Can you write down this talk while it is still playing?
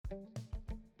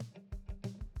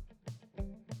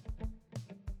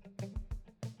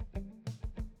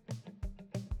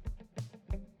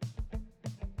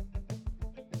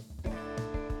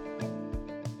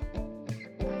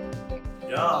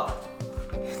Yo.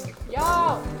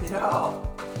 Yo! Yo.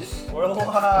 We're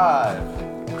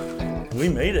live. We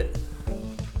made it.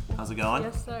 How's it going?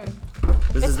 Yes, sir.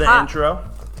 This It's is the hot. intro.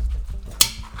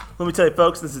 Let me tell you,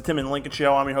 folks, this is Tim and Lincoln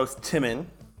Show. I'm your host, Timon.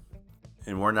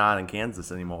 And we're not in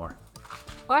Kansas anymore.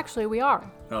 Well, actually, we are.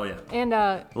 Oh, yeah.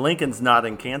 And Lincoln's not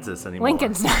in Kansas anymore.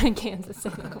 Lincoln's not in Kansas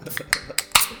anymore.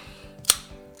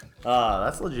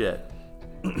 That's legit.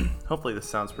 Hopefully this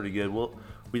sounds pretty good.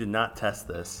 We did not test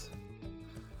this.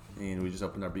 And we just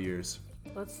opened our beers.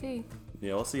 Let's see.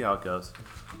 Yeah, we'll see how it goes.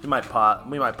 We might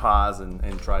pause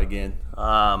and try again.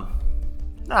 We're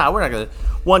not gonna.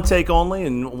 One take only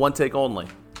and one take only.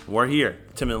 We're here,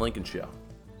 Tim and Lincoln Show,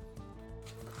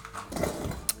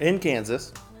 in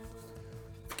Kansas.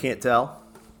 If you can't tell,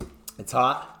 it's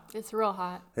hot. It's real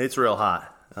hot. It's real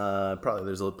hot. There's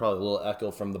probably a little echo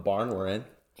from the barn we're in.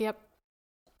 Yep.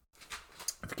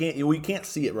 We can't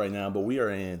see it right now, but we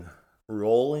are in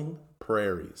rolling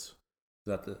prairies. Is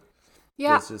that the?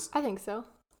 Yeah, It's just I think so.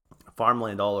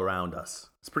 farmland all around us.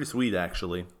 It's pretty sweet,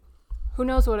 actually. Who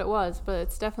knows what it was, but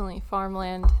it's definitely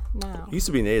farmland now. It used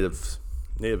to be Native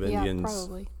Yeah, Indians.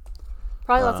 probably.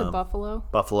 Probably lots of buffalo.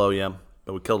 Buffalo, yeah,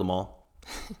 but we killed them all.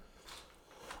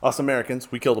 Us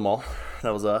Americans, we killed them all.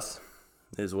 That was us.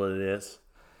 It is what it is.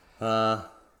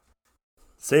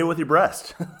 Say it with your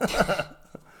breast.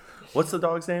 What's the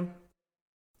dog's name?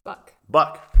 Buck.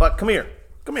 Buck. Buck, come here.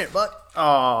 Come here, Buck.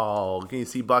 Oh, can you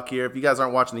see Buck here? If you guys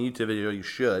aren't watching the YouTube video, you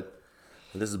should.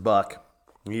 This is Buck.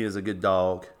 He is a good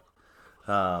dog.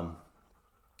 Yeah,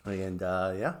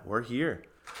 we're here.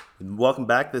 Welcome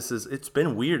back. It's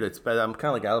been weird. I'm kind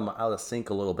of like out of sync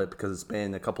a little bit because it's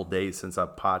been a couple days since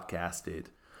I've podcasted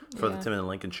for the Tim and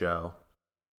Lincoln Show.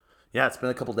 Yeah, it's been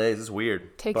a couple days. It's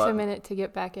weird. Takes a minute to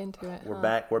get back into it. We're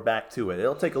back. We're back to it.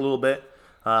 It'll take a little bit.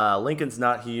 Lincoln's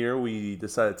not here. We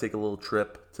decided to take a little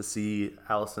trip to see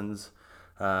Allison's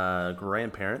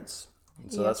grandparents.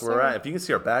 And so Yes, that's where we're sir. at. If you can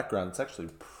see our background, it's actually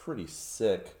pretty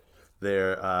sick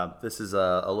there. This is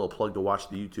a little plug to watch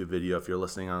the YouTube video if you're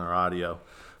listening on our audio.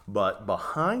 But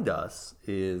behind us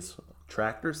is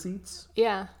tractor seats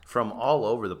Yeah. from all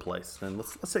over the place. And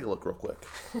let's take a look real quick.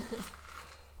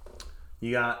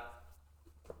 You got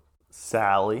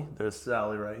Sally. There's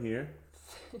Sally right here.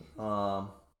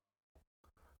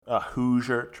 A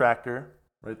Hoosier tractor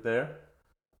right there.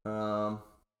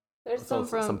 There's some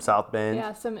from some South Bend.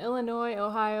 Yeah, some Illinois,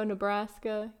 Ohio,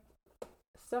 Nebraska.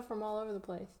 Stuff from all over the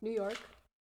place. New York.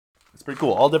 It's pretty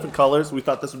cool. All different colors. We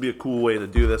thought this would be a cool way to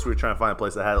do this. We were trying to find a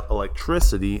place that had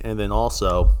electricity and then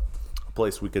also a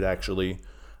place we could actually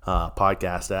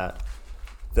podcast at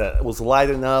that was light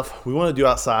enough. We want to do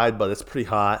outside, but it's pretty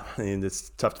hot and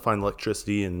it's tough to find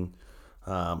electricity. And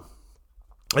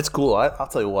it's cool. I'll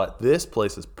tell you what. This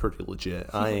place is pretty legit.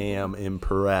 I am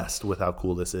impressed with how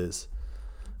cool this is.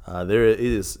 It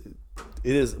is.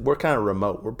 We're kind of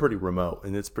remote. We're pretty remote,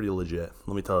 and it's pretty legit.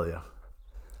 Let me tell you.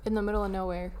 In the middle of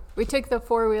nowhere. We took the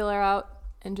four-wheeler out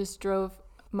and just drove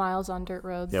miles on dirt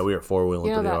roads. Yeah, we were four-wheeling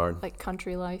You know pretty that, hard. like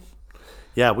country life.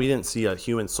 Yeah, we didn't see a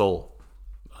human soul.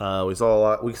 We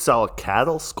saw a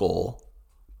cattle skull,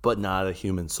 but not a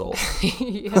human soul.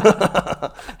 Yeah.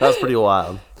 That was pretty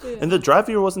wild. Yeah. And the drive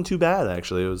here wasn't too bad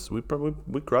actually. It was we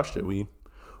crushed it. We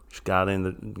just got in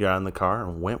the car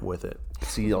and went with it.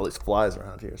 See all these flies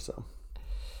around here, so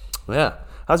yeah.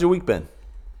 How's your week been?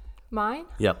 Mine?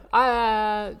 Yep.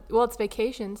 Well, it's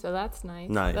vacation, so that's nice.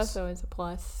 Nice. That's always a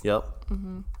plus. Yep.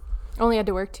 Only had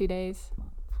to work 2 days.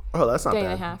 Oh, that's not Day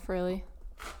bad. and a half, really.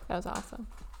 That was awesome.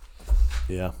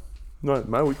 Yeah. No,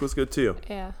 my week was good too.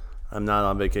 Yeah. I'm not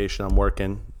on vacation. I'm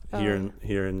working here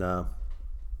in I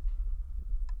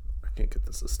can't get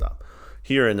this to stop.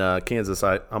 Here in Kansas,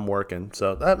 I'm working.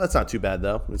 So that's not too bad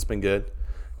though. It's been good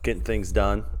getting things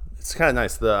done. It's kind of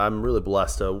nice. I'm really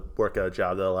blessed to work at a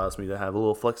job that allows me to have a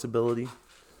little flexibility.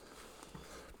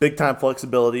 Big time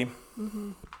flexibility.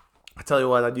 Mm-hmm. I tell you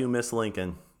what, I do miss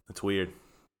Lincoln. It's weird.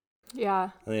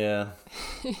 Yeah. Yeah.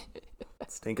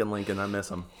 Stinking Lincoln. I miss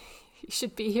him. You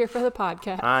should be here for the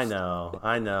podcast. I know.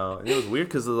 And it was weird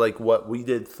because what we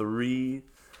did we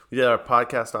did our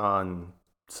podcast on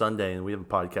Sunday and we haven't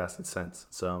podcasted since.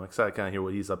 So I'm excited to kind of hear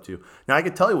what he's up to. Now I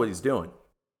can tell you what he's doing.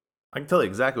 I can tell you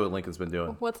exactly what Lincoln's been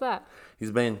doing. What's that?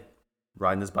 He's been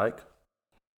riding his bike,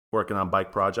 working on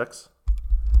bike projects.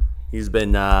 He's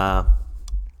been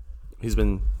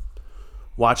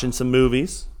watching some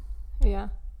movies Yeah.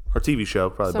 or TV show,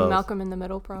 probably Some both. Malcolm in the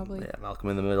Middle, probably. Yeah, Malcolm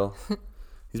in the Middle.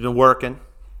 He's been working.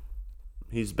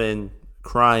 He's been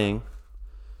crying.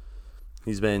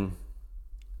 He's been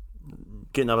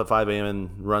getting up at 5 a.m. and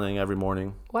running every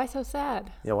morning. Why so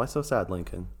sad? Yeah, why so sad,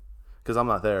 Lincoln? because I'm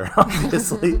not there,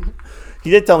 obviously. He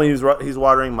did tell me he's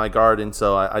watering my garden,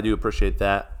 so I do appreciate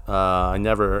that. I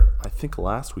think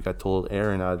last week I told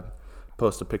Aaron I'd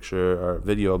post a picture or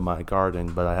video of my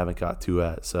garden, but I haven't got to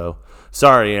it. So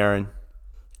sorry, Aaron.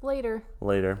 Later.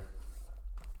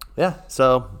 Yeah,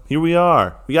 so here we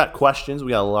are. We got questions.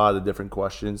 We got a lot of different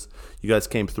questions. You guys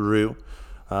came through,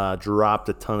 dropped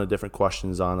a ton of different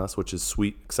questions on us, which is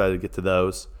sweet. Excited to get to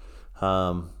those.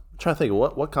 I'm trying to think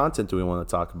of what content do we want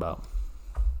to talk about?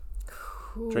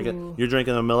 You're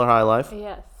drinking a Miller High Life?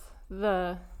 Yes.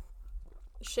 The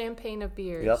champagne of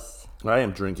beers. Yep. I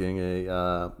am drinking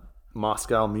a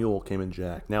Moscow Mule Cayman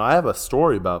Jack. Now, I have a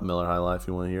story about Miller High Life.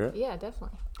 You want to hear it? Yeah,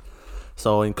 definitely.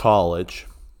 So in college,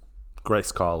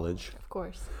 Grace College, Of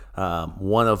course.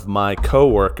 one of my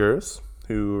coworkers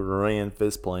who ran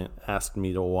Fizzplant asked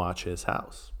me to watch his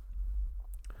house.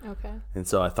 Okay. And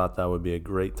so I thought that would be a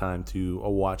great time to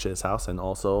watch his house and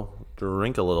also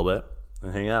drink a little bit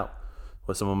and hang out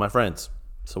with some of my friends.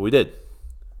 So we did.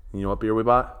 You know what beer we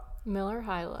bought? Miller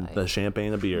High Life. The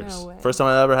champagne of beers. No way. First time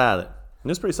I ever had it. And it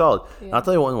was pretty solid. Yeah. And I'll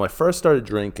tell you what, when I first started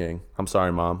drinking, I'm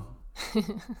sorry, Mom.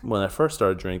 When I first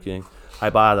started drinking, I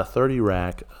bought a 30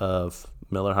 rack of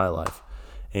Miller High Life.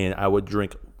 And I would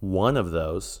drink one of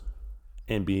those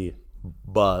and be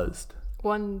buzzed.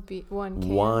 One can.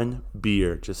 One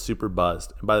beer, just super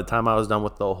buzzed. And by the time I was done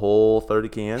with the whole 30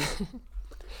 cans,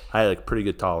 I had a pretty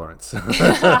good tolerance.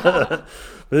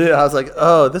 But yeah, I was like,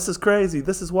 oh, this is crazy.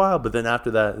 This is wild. But then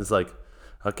after that, it's like,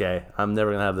 okay, I'm never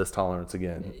going to have this tolerance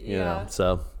again. You know?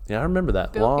 So, yeah, I remember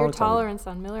that. Built your tolerance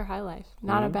on Miller High Life.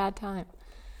 Not a bad time.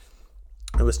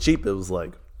 It was cheap. It was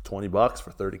like $20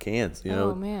 for 30 cans. You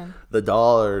know, Oh, man. the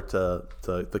dollar to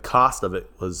the cost of it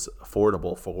was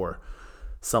affordable for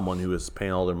someone who was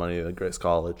paying all their money at Grace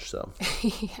College. So,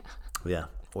 yeah.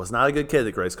 Was not a good kid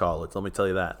at Grace College. Let me tell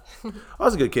you that. I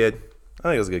was a good kid. I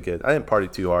think I was a good kid. I didn't party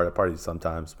too hard. I partied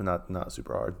sometimes, but not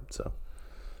super hard. So,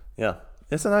 yeah,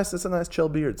 it's a nice chill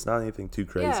beer. It's not anything too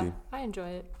crazy. Yeah, I enjoy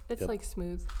it. It's like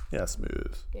smooth. Yeah,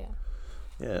 smooth. Yeah.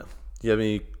 Yeah. You have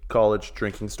any college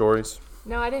drinking stories?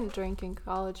 No, I didn't drink in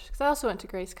college because I also went to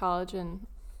Grace College, and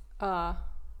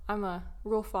I'm a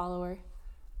rule follower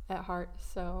at heart.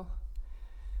 So,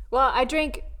 well, I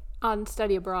drank on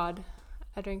study abroad.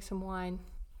 I drank some wine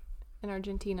in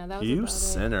Argentina. That was You about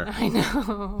sinner. it. I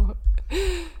know.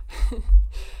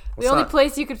 The only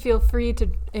place you could feel free to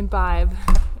imbibe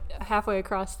halfway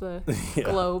across the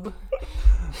globe.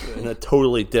 In a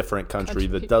totally different country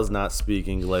that does not speak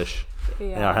English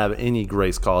and have any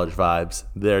Grace College vibes.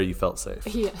 There you felt safe.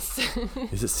 Yes.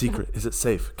 Is it secret? Is it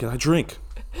safe? Can I drink?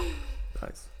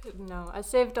 Nice. No, I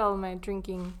saved all of my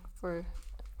drinking for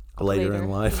Later in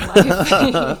life.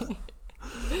 life.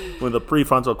 When the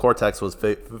prefrontal cortex was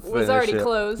Was already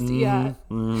closed. Yeah.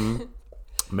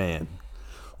 Man.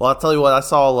 Well, I'll tell you what. I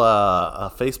saw a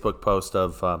Facebook post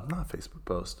of not a Facebook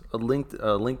post, a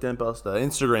LinkedIn post, an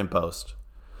Instagram post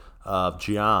of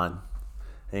Gian,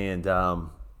 and I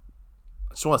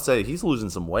just want to say he's losing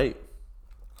some weight.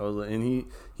 And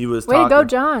he was Way to talking, go,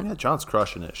 John. Yeah, John's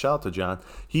crushing it. Shout out to John.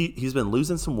 He's been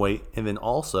losing some weight, and then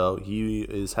also he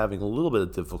is having a little bit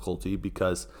of difficulty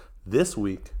because this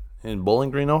week in Bowling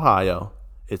Green, Ohio,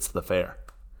 it's the fair.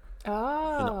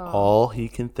 Oh. And all he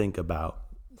can think about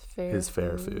is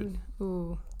fair food.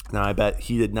 Ooh. Now, I bet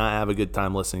he did not have a good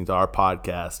time listening to our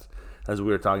podcast as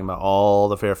we were talking about all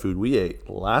the fair food we ate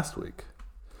last week.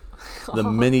 The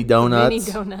mini donuts,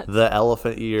 the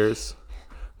elephant ears,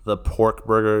 the pork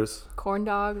burgers, Corn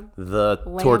dog, the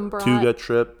lamb Tortuga brat.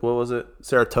 chip. What was it?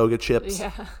 Saratoga chips.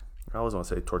 Yeah. I always want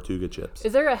to say Tortuga chips.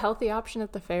 Is there a healthy option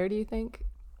at the fair, do you think?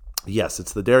 Yes,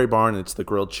 it's the Dairy Barn. It's the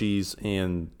grilled cheese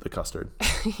and the custard.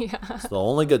 Yeah. It's the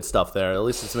only good stuff there. At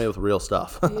least it's made with real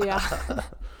stuff. Yeah.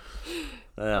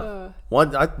 Yeah.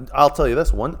 I'll tell you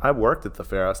this. I worked at the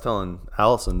fair. I was telling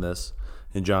Allison this,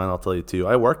 and John, I'll tell you too.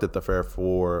 I worked at the fair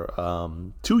for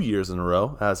 2 years in a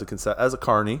row as a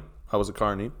carny. I was a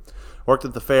carny. Worked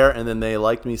at the fair, and then they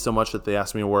liked me so much that they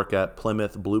asked me to work at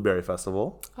Plymouth Blueberry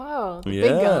Festival. Oh, the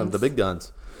big guns. The big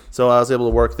guns. So I was able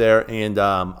to work there, and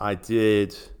I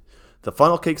did the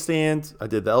funnel cake stand. I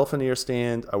did the elephant ear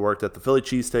stand. I worked at the Philly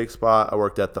cheesesteak spot. I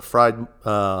worked at the fried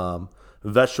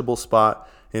vegetable spot.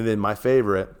 And then my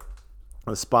favorite,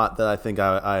 the spot that I think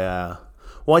I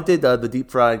did the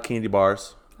deep fried candy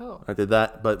bars. Oh. I did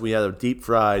that, but we had a deep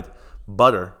fried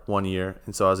butter one year,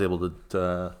 and so I was able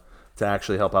to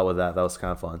actually help out with that. That was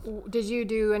kind of fun. Did you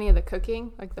do any of the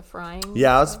cooking, like the frying?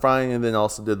 Yeah, I was frying, and then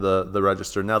also did the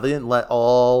register. Now, they didn't let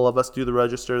all of us do the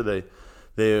register.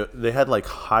 They had like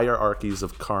hierarchies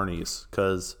of carnies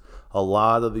because a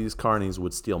lot of these carnies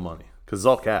would steal money because it's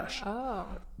all cash. Oh.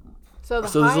 So the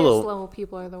So there's highest a little- level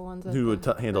people are the ones that who would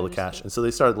handle the cash. register. And so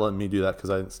they started letting me do that because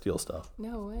I didn't steal stuff.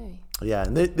 No way. Yeah,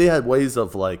 and they had ways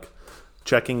of like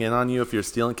checking in on you if you're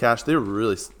stealing cash. They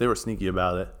were sneaky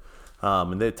about it,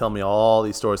 and they'd tell me all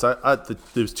these stories.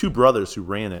 There's two brothers who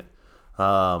ran it,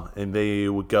 and they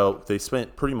would go. They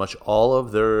spent pretty much all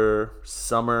of their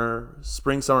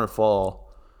spring, summer, and fall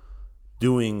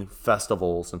doing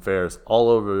festivals and fairs all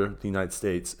over the United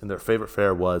States, and their favorite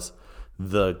fair was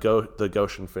the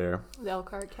Goshen Fair. The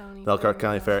Elkhart County. The Elkhart Fair,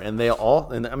 County yeah.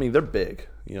 Fair, and I mean they're big.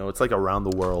 You know, it's like around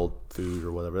the world food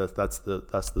or whatever. That's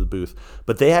the booth.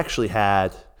 But they actually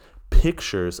had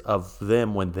pictures of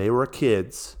them when they were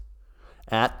kids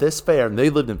at this fair, and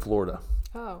they lived in Florida.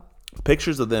 Oh.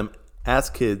 Pictures of them as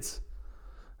kids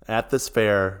at this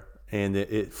fair, and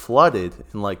it flooded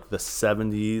in like the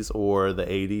 70s or the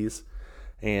 80s,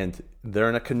 and they're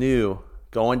in a canoe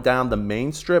going down the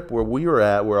main strip where we were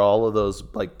at, where all of those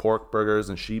like pork burgers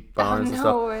and sheep barns and No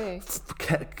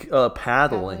stuff, way.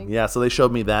 paddling. Yeah, so they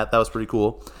showed me that. That was pretty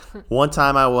cool. One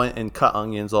time I went and cut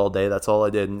onions all day. That's all I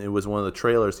did, and it was one of the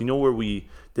trailers. You know where we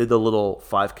did the little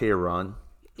 5K run?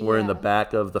 We're in the Yeah.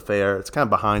 back of the fair. It's kind of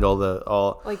behind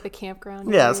all. Like the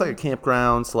campground. Yeah, it's area? like a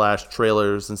campground /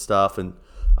 trailers and stuff. And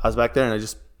I was back there,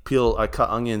 and I cut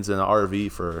onions in an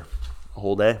RV for a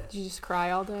whole day. Did you just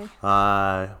cry all day?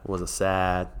 I was a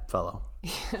sad fellow.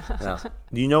 Yeah.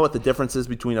 Do you know what the difference is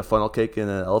between a funnel cake and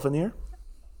an elephant ear?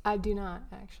 I do not,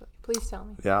 actually. Please tell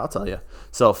me. Yeah, I'll tell you.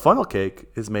 So a funnel cake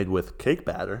is made with cake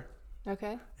batter,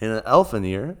 Okay. and an elephant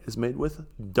ear is made with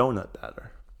donut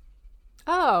batter.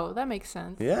 Oh, that makes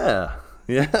sense. Yeah.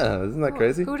 Yeah. Isn't that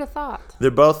crazy? Who'd have thought? They're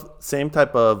both same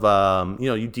type of,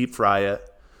 you deep fry it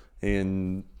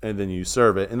and then you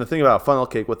serve it. And the thing about funnel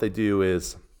cake, what they do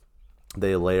is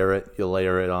they layer it. You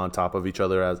layer it on top of each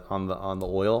other as on the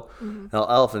oil. Mm-hmm. Now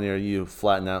elephant ear, you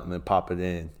flatten out and then pop it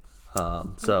in.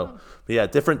 But yeah,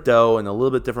 different dough and a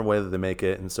little bit different way that they make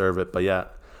it and serve it. But yeah,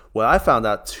 what I found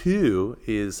out too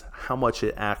is how much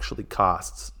it actually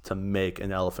costs to make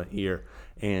an elephant ear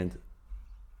and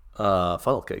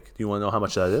funnel cake. Do you want to know how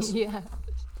much that is? Yeah.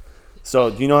 So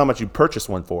do you know how much you purchase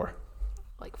one for?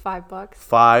 Like $5.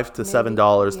 $5 to Maybe,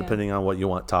 $7, yeah. depending on what you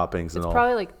want toppings and It's all.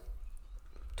 probably like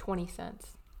 20 cents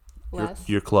less.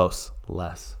 You're close.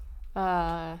 Less.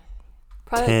 Probably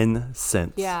 10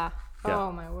 cents. Yeah. Yeah.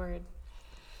 Oh my word.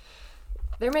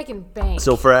 They're making bank.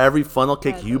 So for every funnel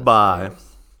cake at you those buy,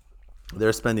 fairs.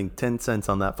 they're spending 10 cents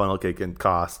on that funnel cake and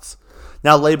costs.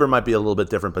 Now labor might be a little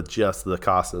bit different, but just the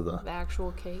cost of The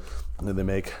actual cake. they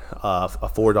make a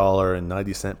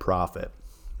 $4.90 profit,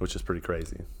 which is pretty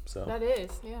crazy. So That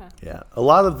is, yeah. yeah, a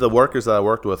lot of the workers that I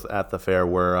worked with at the fair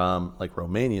were like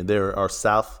Romanian. They are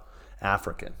South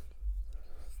African.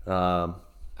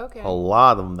 Okay. A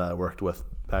lot of them that I worked with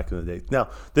back in the day. Now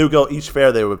they would go each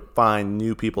fair. They would find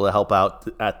new people to help out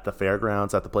at the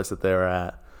fairgrounds at the place that they were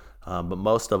at. But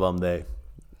most of them they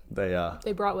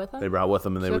brought with them? they brought with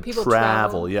them, and they So would people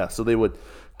travel. travel? Yeah, so they would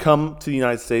come to the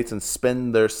United States and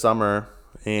spend their summer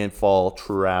and fall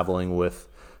traveling with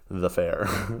the fair.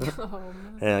 Oh,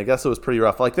 man. And I guess it was pretty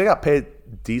rough. Like they got paid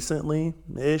decently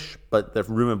ish, but their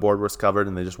room and board was covered,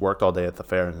 and they just worked all day at the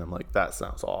fair. And I'm like, that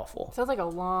sounds awful. Sounds like a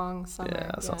long summer.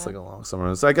 Yeah, it sounds like a long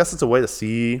summer. So I guess it's a way to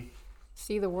see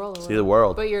See the world. a the little.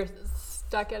 world. But you're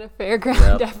stuck at a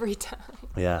fairground Yep. every time.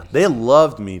 Yeah, they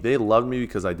loved me. They loved me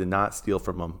because I did not steal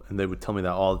from them, and they would tell me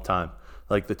that all the time.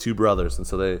 Like the two brothers, and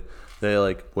so they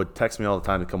like would text me all the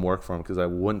time to come work for them because I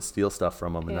wouldn't steal stuff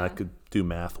from them, and I Yeah. could do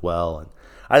math well. And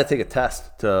I had to take a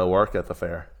test to work at the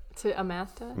fair, To a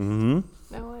math test? Mm-hmm.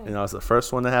 No way. and I was the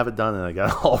first one to have it done, and I got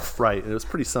it all right. And it was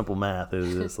pretty simple math. It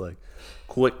was just like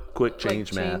quick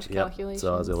change math. change Yep. So I was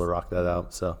calculations. able to rock that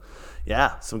out. So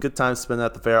yeah, some good times spent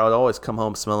at the fair. I'd always come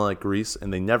home smelling like grease,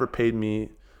 and they never paid me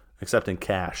except in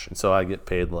cash, and so I get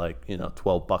paid like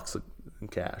 $12 in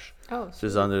cash. Oh, Just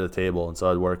sweet. under the table. And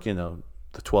so I'd work,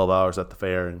 the 12 hours at the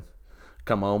fair and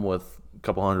come home with a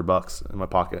couple $100 in my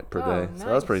pocket per Oh, day. So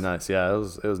that was nice. pretty nice. Yeah, it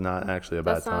was not actually a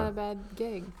bad That's not a time. bad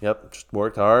gig. Yep, just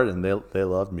worked hard and they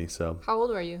loved me. So How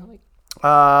old were you?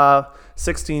 Like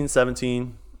 16,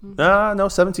 17. Mm-hmm. No,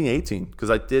 17, 18, because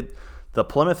I did the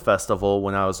Plymouth Festival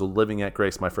when I was living at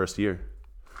Grace my first year.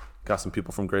 Got some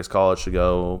people from Grace College to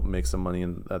go make some money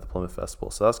at the Plymouth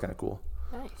Festival. So that's kind of cool.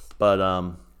 nice. But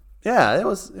yeah, it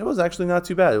was actually not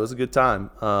too bad. It was a good time.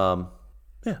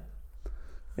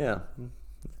 Yeah,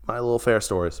 my little fair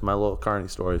stories, my little Carney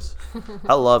stories.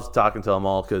 I loved talking to them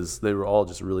all because they were all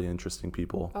just really interesting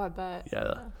people. Oh, I bet.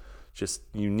 Yeah, just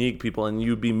unique people, and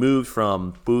you'd be moved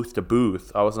from booth to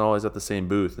booth. I wasn't always at the same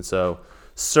booth, and so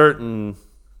certain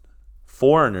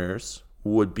foreigners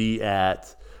would be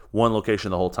at one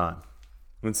location the whole time.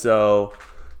 And so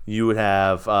You would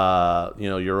have,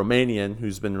 your Romanian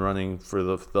who's been running for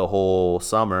the whole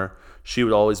summer. She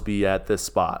would always be at this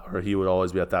spot, or he would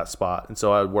always be at that spot. And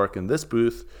so I would work in this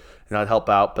booth, and I'd help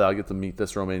out, but I'd get to meet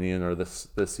this Romanian or this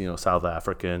South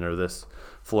African or this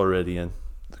Floridian,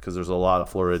 because there's a lot of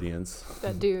Floridians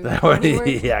that do carny work.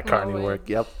 Yeah, carny work.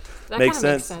 Yep, That makes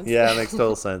kinda sense. Yeah, it makes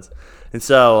total sense. And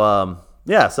so,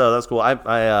 so that's cool.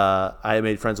 I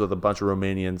made friends with a bunch of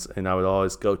Romanians, and I would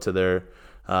always go to their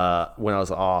when I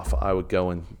was off. I would go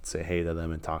and say hey to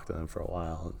them and talk to them for a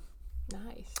while and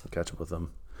Nice. catch up with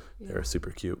them. They were super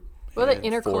cute. What an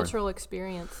And intercultural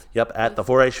experience. Yep, at the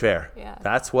 4-H fair. Yeah.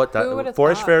 That's what Who would've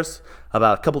 4-H thought? fair's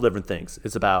about. A couple different things.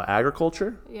 It's about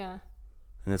agriculture, Yeah.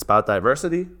 and it's about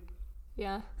diversity.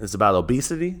 Yeah. It's about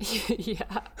obesity, Yeah.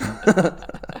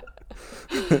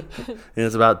 and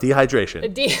it's about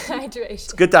dehydration.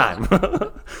 Dehydration. Good time.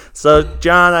 So,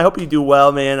 John, I hope you do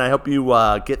well, man. I hope you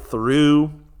get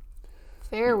through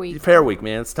Fair week. Fair week,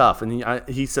 man. It's tough. And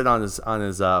he said on his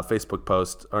Facebook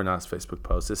post, or not his Facebook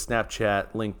post, his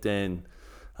Snapchat, LinkedIn,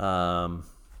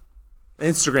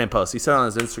 Instagram post. He said on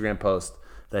his Instagram post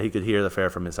that he could hear the fair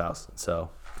from his house. So,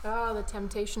 Oh, the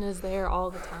temptation is there all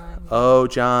the time. oh,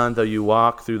 John, though you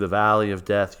walk through the valley of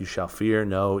death, you shall fear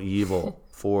no evil,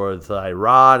 for thy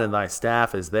rod and thy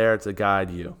staff is there to guide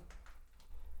you.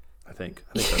 I think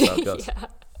that's how it goes. Yeah.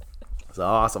 That's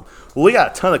awesome. Well, we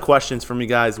got a ton of questions from you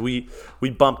guys. We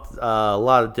bumped a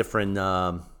lot of different.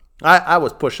 I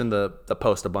was pushing the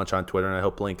post a bunch on Twitter, and I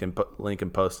hope Lincoln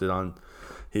posted on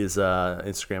his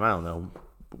Instagram. I don't know,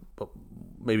 but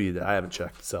maybe I haven't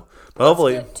checked. So, but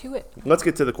hopefully, Let's get to it. let's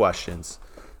get to the questions.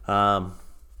 They're on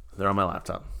my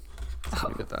laptop. Let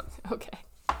me get that. Okay.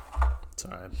 It's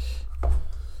all right.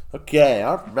 Okay.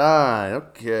 All right.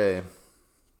 Okay.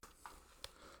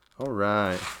 All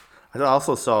right. I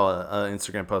also saw an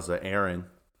Instagram post of Aaron.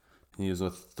 He was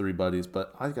with 3 buddies,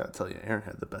 but I gotta tell you, Aaron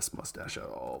had the best mustache out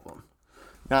of all of them.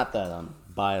 Not that I'm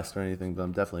biased or anything, but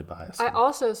I'm definitely biased. I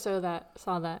also saw that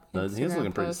No, he was Instagram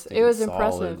looking pretty post. stinking It was solid,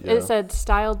 impressive. yeah. It said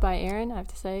styled by Aaron, I have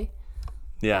to say.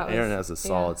 Yeah, That was- Aaron has a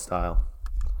solid yeah. style.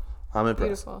 I'm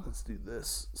impressed. Beautiful. Let's do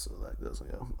this so that doesn't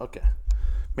go. Okay.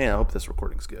 Man, I hope this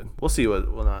recording's good. We'll see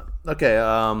what will not. Okay.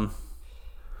 Yeah,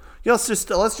 let's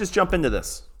just jump into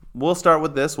this. We'll start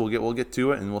with this. We'll get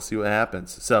to it, and we'll see what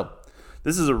happens. So,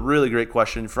 this is a really great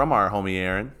question from our homie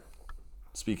Aaron.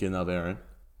 Speaking of Aaron,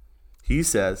 he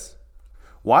says,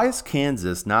 "Why is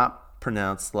Kansas not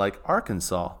pronounced like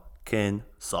Arkansas?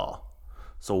 Kensaw.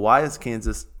 So why is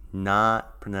Kansas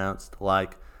not pronounced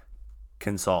like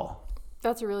Kensaw?"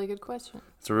 That's a really good question.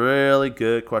 It's a really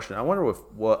good question. I wonder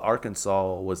what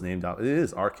Arkansas was named out. It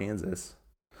is Arkansas.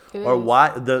 It Or is.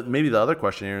 why? Maybe the other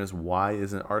question here is, why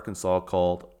isn't Arkansas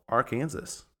called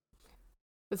Arkansas?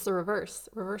 It's the reverse.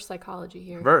 Reverse psychology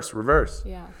here. Reverse.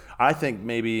 Yeah. I think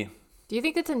maybe. Do you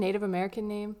think it's a Native American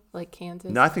name, like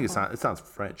Kansas? No, I think Or- it sounds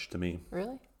French to me.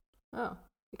 Really? Oh,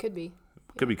 it could be.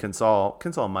 Could be Kensaw.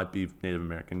 Kensaw might be Native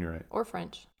American. You're right. Or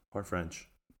French. Or French.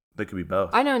 They could be both.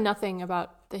 I know nothing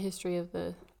about the history of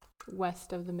the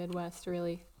west of the Midwest,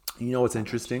 really. You know what's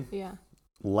interesting? Yeah.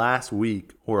 Last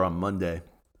week or on Monday,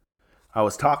 I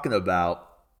was talking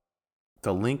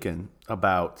to Lincoln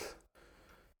about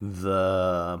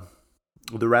the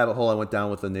rabbit hole I went down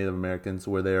with the Native Americans,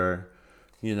 where they're,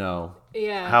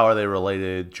 Yeah. how are they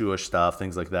related, Jewish stuff,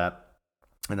 things like that.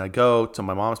 And I go to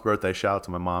my mom's birthday. Shout out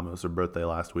to my mom. It was her birthday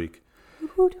last week.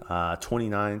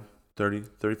 29, 30,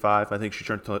 35. I think she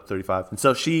turned 35. And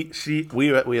so we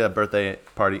had a birthday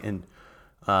party, and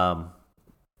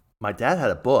my dad had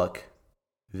a book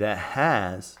that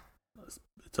has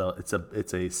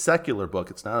it's a secular book.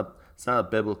 It's not a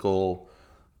biblical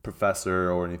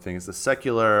professor or anything. It's a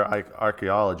secular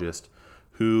archaeologist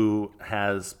who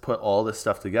has put all this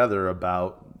stuff together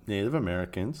about Native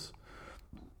Americans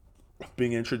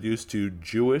being introduced to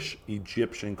Jewish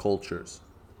Egyptian cultures.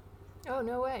 Oh,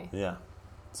 no way. Yeah.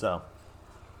 So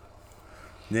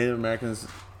Native Americans,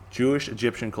 Jewish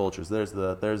Egyptian cultures. There's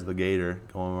the gator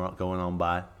going on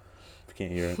by. If you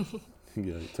can't hear it.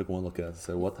 You took one look at it and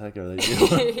said, "What the heck are they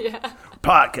doing?" Yeah.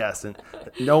 Podcasting.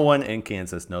 No one in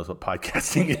Kansas knows what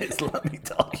podcasting is, let me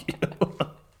tell you.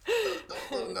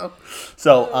 No.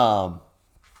 So,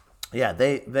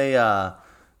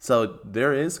 so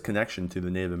there is connection to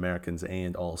the Native Americans,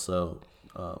 and also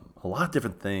a lot of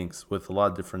different things with a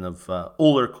lot of different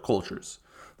older cultures.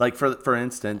 Like for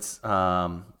instance,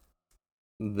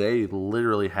 they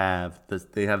literally have this.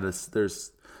 They have this.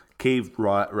 There's cave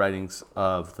writings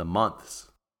of the months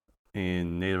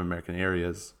in Native American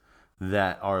areas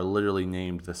that are literally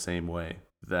named the same way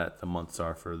that the months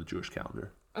are for the Jewish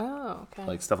calendar. Oh, okay.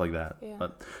 Like stuff like that. Yeah.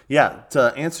 But yeah,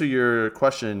 to answer your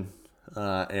question,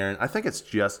 Aaron. I think it's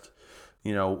just,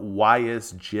 why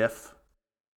is GIF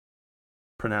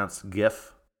pronounced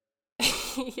GIF?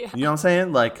 Yeah. You know what I'm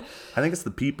saying? Like, I think it's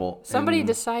the people. Somebody and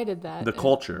decided that. the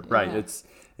culture, right? Yeah.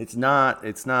 It's not.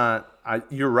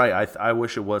 You're right. I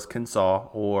wish it was Kensaw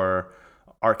or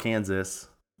Arkansas.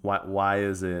 Why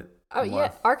is it? Oh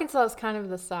yeah, Arkansas is kind of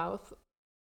the South.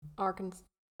 Arkansas.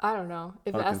 I don't know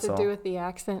if it has to do with the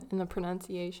accent and the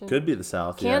pronunciation. Could be the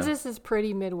South. Kansas is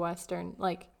pretty Midwestern,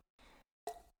 like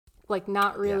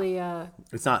not really.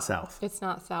 It's not South. It's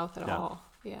not South at all.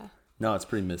 Yeah. No, it's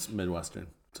pretty Midwestern.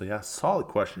 So yeah, solid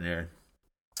question, Aaron.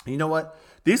 You know what?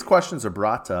 These questions are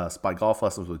brought to us by Golf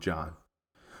Lessons with John.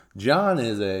 John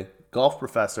is a golf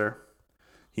professor.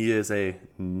 He is a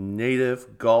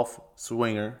native golf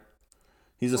swinger.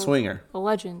 He's a swinger. A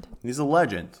legend. He's a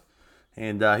legend.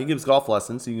 And he gives golf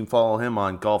lessons. You can follow him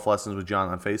on Golf Lessons with John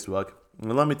on Facebook.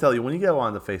 And let me tell you, when you go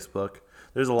on the Facebook,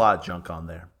 there's a lot of junk on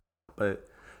there. But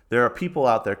there are people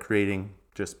out there creating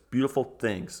just beautiful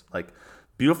things, like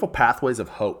beautiful pathways of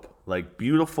hope, like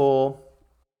beautiful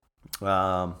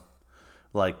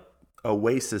like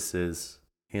oases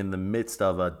in the midst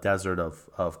of a desert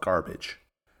of garbage.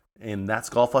 And that's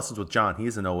Golf Lessons with John.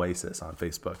 He's an oasis on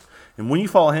Facebook. And when you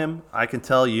follow him, I can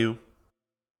tell you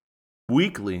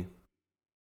weekly,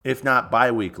 if not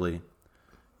bi-weekly,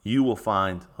 you will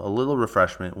find a little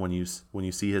refreshment when you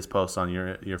see his posts on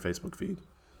your Facebook feed.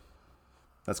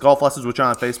 That's Golf Lessons with John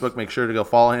on Facebook. Make sure to go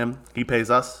follow him. He pays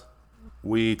us.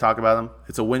 We talk about him.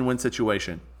 It's a win-win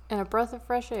situation. And a breath of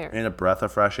fresh air. And a breath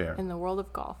of fresh air. In the world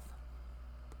of golf.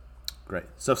 Great.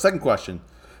 So second question.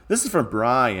 This is from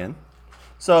Brian.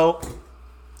 So,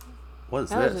 what is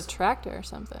this? That was a tractor or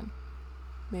something.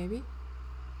 Maybe.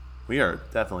 We are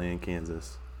definitely in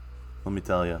Kansas. Let me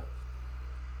tell you.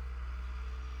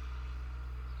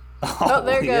 Oh,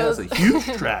 there it goes. That's a huge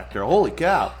tractor. Holy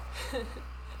cow.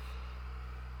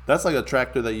 That's like a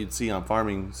tractor that you'd see on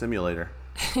Farming Simulator.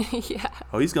 Yeah.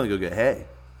 Oh, he's going to go get hay.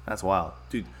 That's wild.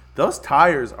 Dude, those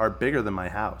tires are bigger than my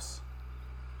house.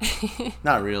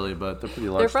 Not really, but they're pretty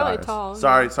large. They're probably tires.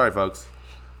 tall. Sorry, folks.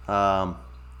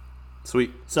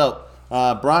 Sweet. So,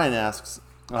 Brian asks,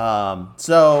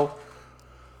 so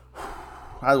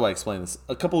how do I explain this?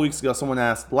 A couple weeks ago,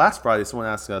 last Friday, someone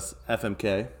asked us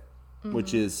FMK,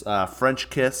 which is French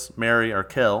kiss, marry, or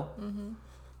kill.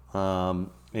 Mm-hmm.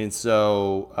 And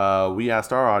so we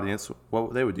asked our audience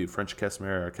what they would do, French kiss,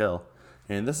 marry, or kill.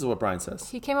 And this is what Brian says.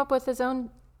 He came up with his own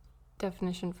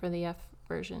definition for the F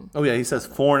version. Oh, yeah. He says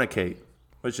fornicate,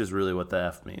 which is really what the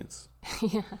F means.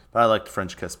 Yeah. But I like the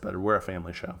French kiss better. We're a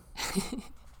family show.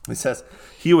 He says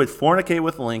he would fornicate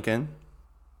with Lincoln.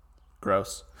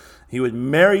 Gross. He would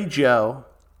marry Joe.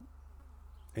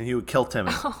 And he would kill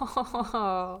Timmy.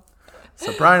 Oh.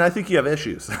 So, Brian, I think you have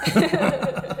issues.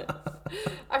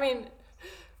 I mean,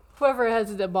 whoever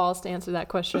has the balls to answer that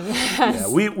question. Yeah,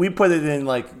 we put it in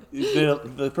like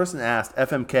the person asked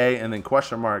FMK and then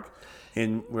question mark.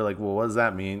 And we're like, well, what does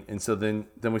that mean? And so then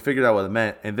we figured out what it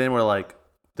meant. And then we're like,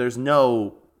 there's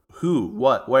no who,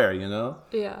 what, where,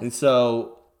 Yeah. And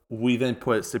so we then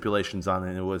put stipulations on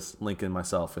it. And it was Lincoln,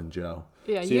 myself, and Joe.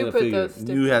 Yeah, so you put those stipulations.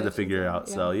 You had to figure it out.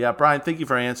 Yeah. So, yeah, Brian, thank you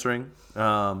for answering.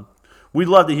 We'd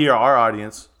love to hear our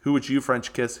audience. Who would you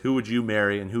French kiss? Who would you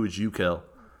marry? And who would you kill?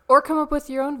 Or come up with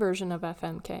your own version of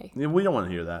FMK. Yeah, we don't want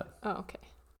to hear that. Oh, okay.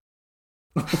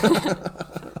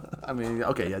 I mean,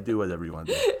 okay, yeah, do whatever you want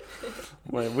to do.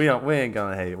 We ain't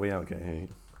gonna hate. We don't get hate.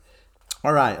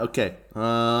 All right, okay.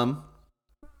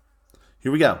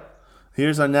 Here we go.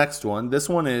 Here's our next one. This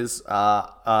one is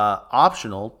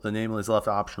optional. The name is left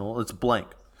optional. It's blank.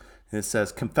 And it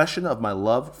says, confession of my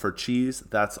love for cheese,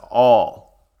 that's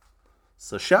all.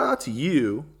 So shout out to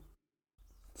you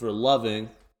for loving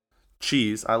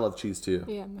cheese. I love cheese too.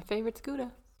 Yeah, my favorite's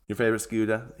Gouda. Your favorite's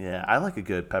Gouda? Yeah, I like a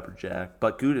good pepper jack,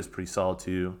 but Gouda's pretty solid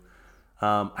too.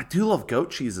 I do love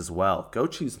goat cheese as well.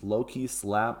 Goat cheese low-key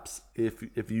slaps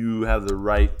if you have the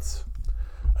right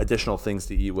additional things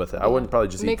to eat with it. I wouldn't probably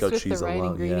just eat goat cheese the right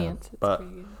alone. Ingredients. Yeah. But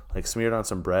like smeared on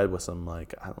some bread with some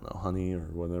like, I don't know, honey or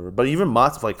whatever. But even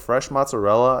like fresh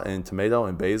mozzarella and tomato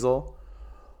and basil.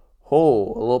 Oh,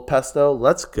 a little pesto.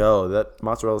 Let's go. That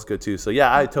mozzarella's good too. So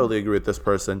yeah, I totally agree with this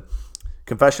person.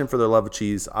 Confession for their love of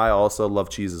cheese. I also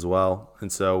love cheese as well.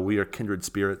 And so we are kindred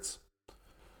spirits.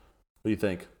 What do you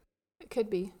think? It could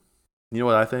be. You know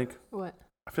what I think? What?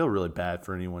 I feel really bad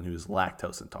for anyone who's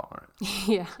lactose intolerant.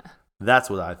 Yeah. That's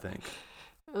what I think.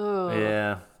 Oh.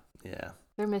 Yeah.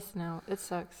 They're missing out. It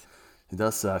sucks. It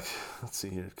does suck. Let's see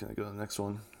here. Can I go to the next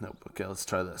one? Nope. Okay, let's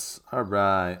try this. All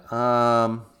right.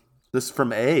 This is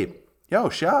from Abe. Yo,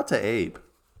 shout out to Abe.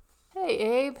 Hey,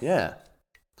 Abe. Yeah.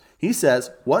 He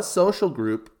says, what social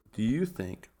group do you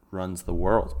think runs the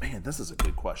world? Man, this is a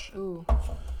good question. Ooh.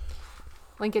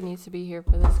 Lincoln needs to be here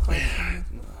for this question.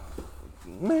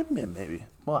 Maybe.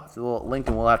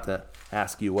 Lincoln, we'll have to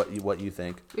ask you what you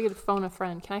think. We could phone a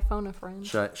friend. Can I phone a friend?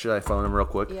 Should I phone him real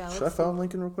quick? Yeah. Should I phone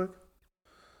Lincoln real quick?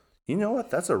 You know what?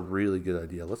 That's a really good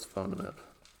idea. Let's phone him up.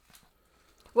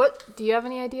 What? Do you have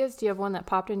any ideas? Do you have one that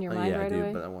popped in your mind right I do,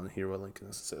 away? but I want to hear what Lincoln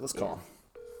has to say. Let's call him.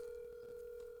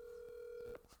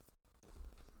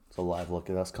 It's a live look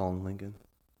at us calling Lincoln.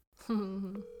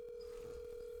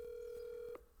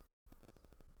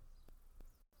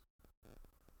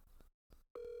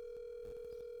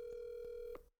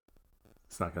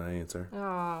 It's not going to answer.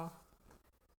 Oh.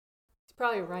 He's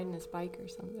probably riding his bike or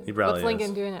something. He probably What's Lincoln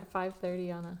is. doing at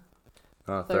 5:30 on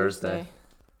a Thursday.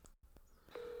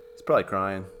 He's probably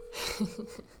crying.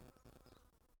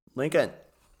 Lincoln.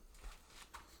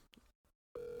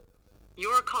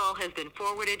 Your call has been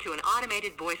forwarded to an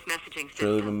automated voice messaging Should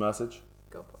I leave him a system. message?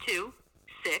 Go for it. 2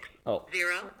 6 Oh.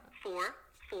 0 4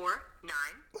 4 9.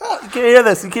 Oh, you can't hear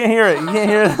this. You can't hear it. You can't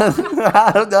hear this.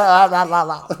 At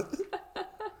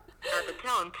the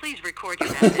tone, please record your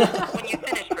message. When you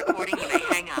finish recording, you may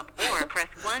hang up or press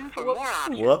 1 for more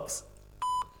options. Whoops.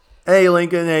 Hey,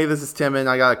 Lincoln. Hey, this is Tim, and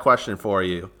I got a question for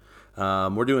you.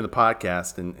 We're doing the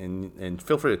podcast, and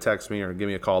feel free to text me or give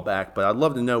me a call back, but I'd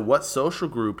love to know what social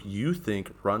group you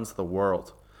think runs the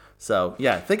world. So,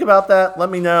 yeah, think about that. Let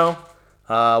me know.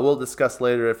 We'll discuss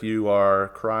later if you are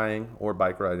crying or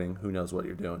bike riding. Who knows what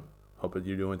you're doing. Hope that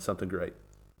you're doing something great.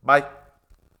 Bye.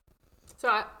 So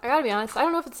I gotta be honest. I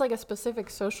don't know if it's like a specific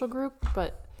social group,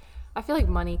 but I feel like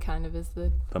money kind of is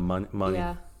the Money.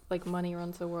 Yeah, like money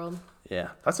runs the world. Yeah,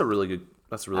 that's really good.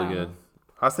 I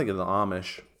was thinking the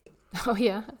Amish. Oh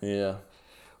yeah, Yeah.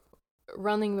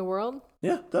 running the world.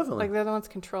 Yeah, definitely. Like they're the ones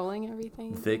controlling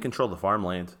everything. They control the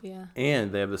farmland. Yeah.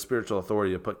 And they have the spiritual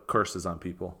authority to put curses on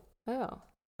people. Oh.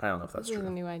 I don't know if that's This is true.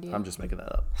 a new idea. I'm just making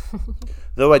that up.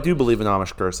 Though I do believe in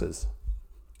Amish curses.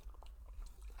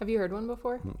 Have you heard one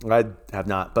before? I have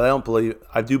not, but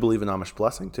I do believe in Amish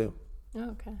blessing too.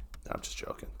 Oh, okay. I'm just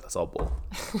joking. That's all bull.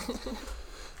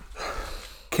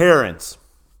 Karens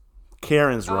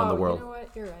run the world. You know what?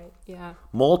 You're right. Yeah.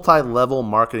 Multi-level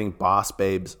marketing boss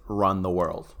babes run the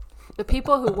world. The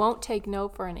people who won't take no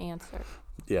for an answer.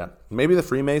 Yeah. Maybe the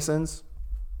Freemasons.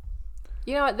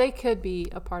 You know what? They could be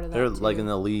a part of that. They're too. like an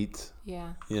elite,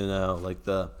 Yeah. like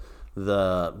the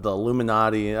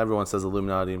Illuminati. Everyone says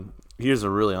Illuminati. Here's a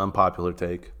really unpopular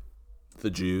take. The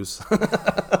Jews.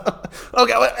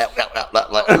 Okay.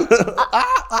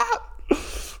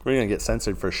 We're going to get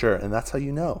censored for sure. And that's how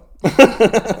you know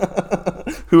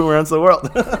who runs the world.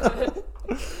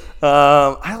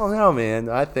 I don't know, man.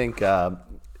 I think,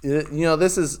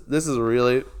 this is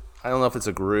really, I don't know if it's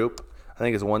a group. I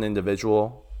think it's one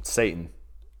individual, Satan.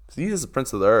 He is the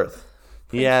prince of the earth.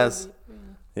 Prince of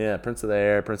the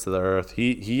air, prince of the earth.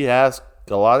 He has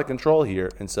a lot of control here.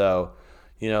 And so,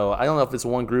 I don't know if it's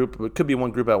one group. It could be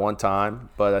one group at one time,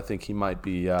 but I think he might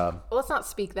be. Well, let's not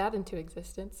speak that into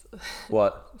existence.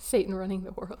 What? Satan running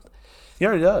the world. He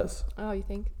already does. Oh, you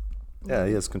think? Yeah,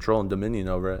 he has control and dominion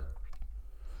over it.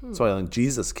 That's why when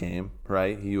Jesus came,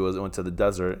 right, he went to the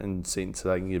desert, and Satan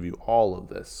said, I can give you all of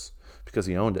this, because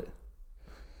he owned it.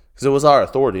 Because it was our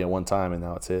authority at one time, and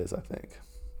now it's his, I think,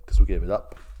 because we gave it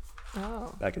up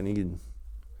Oh. back in Eden.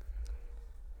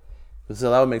 So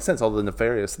that would make sense, all the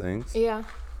nefarious things. Yeah.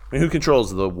 I mean, who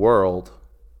controls the world?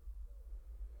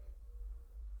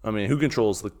 I mean, who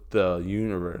controls the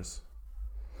universe?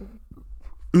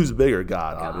 Who's bigger?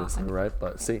 God, obviously, right?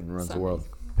 But Satan runs the world.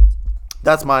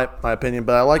 That's my opinion,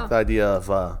 but I like the idea of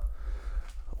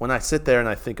when I sit there and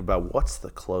I think about what's the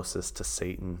closest to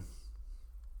Satan.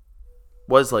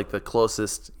 What is like the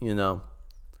closest,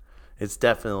 it's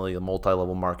definitely the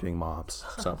multi-level marketing mobs.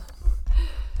 So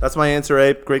that's my answer,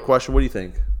 Abe. Great question. What do you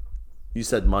think? You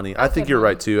said money. I think said you're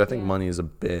money. right, too. I think money is a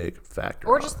big factor.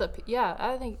 Or just like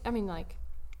Karen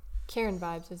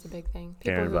vibes is a big thing.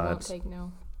 People Karen who won't vibes. take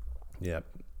no. Yep.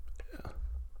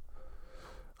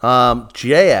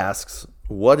 Jay asks,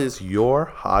 what is your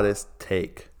hottest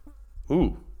take?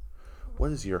 Ooh.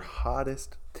 What is your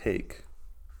hottest take?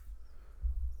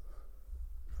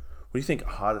 What do you think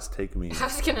hottest take means? I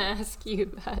was going to ask you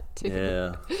that, too.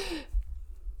 Yeah.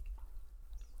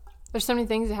 There's so many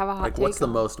things that have a hot Like, take what's the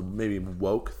on. most maybe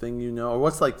woke thing you know? Or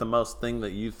what's like the most thing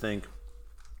that you think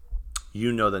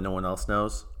you know that no one else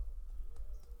knows?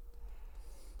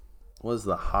 What is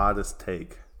the hottest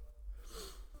take?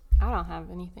 I don't have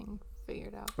anything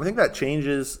figured out. I think that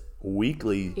changes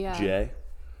weekly, Yeah. Jay.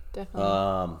 Definitely.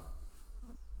 I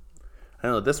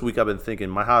don't know. This week I've been thinking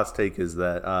my hottest take is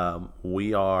that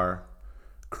we are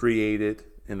created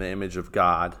in the image of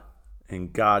God,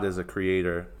 and God is a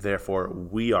creator. Therefore,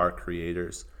 we are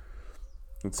creators.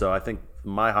 And so I think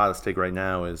my hottest take right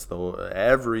now is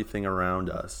everything around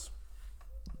us,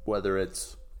 whether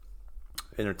it's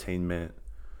entertainment,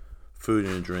 food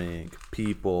and drink,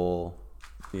 people,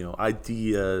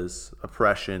 ideas,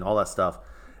 oppression, all that stuff,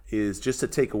 is just to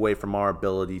take away from our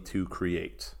ability to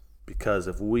create. Because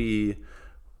if we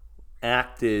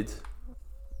acted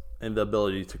in the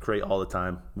ability to create all the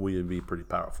time, we would be pretty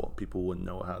powerful. People wouldn't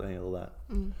know how to handle that.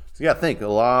 So you got to think, a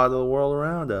lot of the world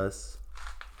around us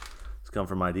has come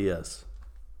from ideas,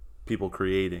 people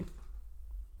creating.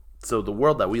 So the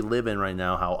world that we live in right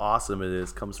now, how awesome it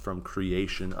is, comes from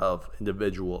creation of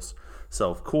individuals.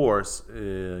 So of course,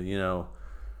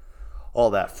 all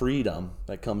that freedom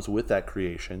that comes with that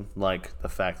creation, like the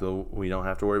fact that we don't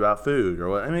have to worry about food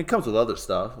it comes with other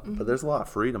stuff, but there's a lot of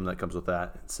freedom that comes with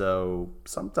that. So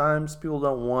sometimes people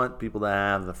don't want people to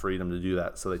have the freedom to do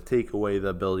that. So they take away the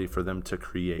ability for them to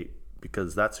create,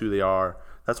 because that's who they are.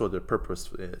 That's what their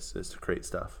purpose is to create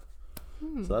stuff.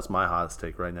 So that's my hottest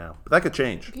take right now. But that could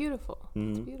change. Beautiful.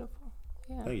 It's beautiful.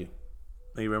 Yeah. Thank you.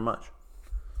 Thank you very much.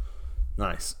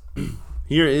 Nice.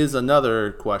 Here is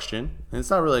another question. And it's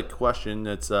not really a question.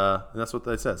 It's that's what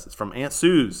it says. It's from Aunt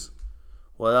Suze.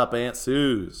 What up, Aunt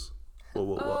Suze?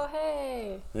 Whoa. Oh,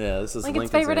 hey. Yeah, this is Lincoln's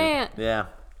favorite aunt. Yeah.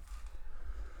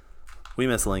 We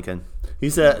miss Lincoln. She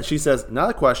says,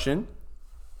 not a question.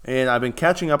 And I've been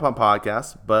catching up on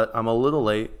podcasts, but I'm a little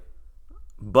late.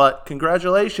 But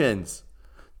congratulations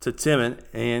to Timon,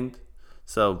 and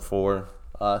so for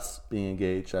us being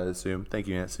engaged, I assume. Thank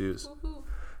you, Aunt Suze. Woo-hoo.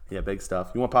 Yeah, big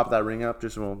stuff. You want to pop that ring up?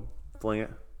 Just we'll fling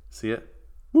it. See it?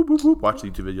 Whoop, whoop, whoop. Watch the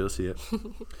YouTube video, see it.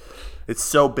 It's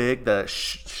so big that it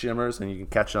shimmers, and you can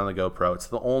catch it on the GoPro. It's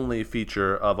the only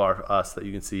feature of us that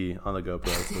you can see on the GoPro.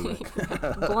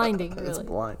 It's Blinding, really. It's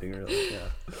blinding, really. Yeah.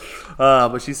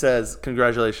 But she says,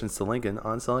 "Congratulations to Lincoln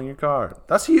on selling your car."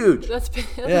 That's huge. That's a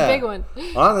big one.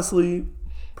 Honestly,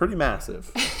 pretty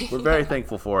massive. We're very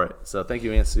thankful for it. So thank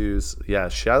you, Aunt Suze. Yeah,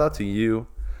 shout out to you.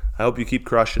 I hope you keep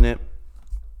crushing it.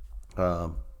 I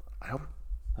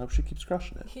hope she keeps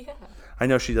crushing it. Yeah. I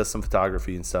know she does some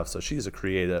photography and stuff, so she's a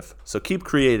creative. So keep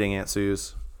creating, Aunt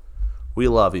Suze. We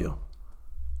love you.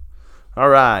 All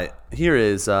right. Here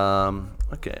is,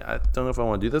 okay, I don't know if I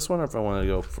want to do this one or if I want to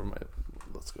go for my,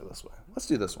 let's go this way. Let's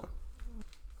do this one.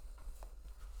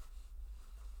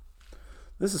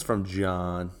 This is from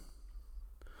John.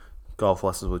 Golf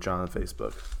Lessons with John on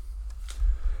Facebook.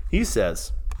 He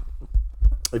says,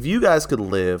 if you guys could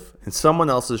live in someone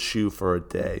else's shoe for a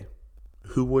day,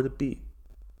 who would it be?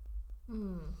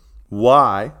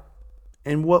 Why?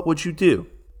 And what would you do?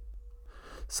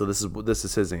 So this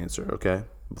is his answer, okay?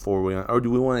 Before we, or do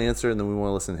we want to answer and then we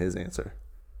want to listen to his answer?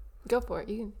 Go for it.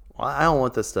 You can. Well, I don't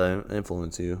want this to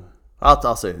influence you.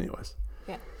 I'll say it anyways.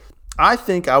 Yeah. I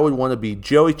think I would want to be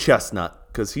Joey Chestnut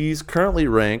because he's currently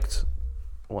ranked.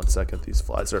 1 second, these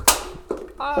flies are.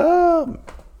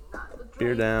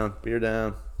 Beer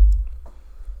down.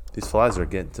 These flies are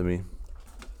getting to me.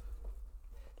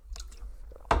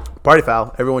 Party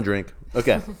foul. Everyone drink.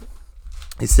 Okay.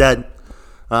 He said,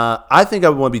 I think I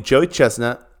would want to be Joey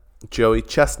Chestnut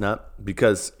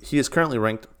because he is currently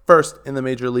ranked first in the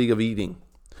Major League of Eating.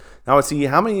 Now I would see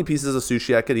how many pieces of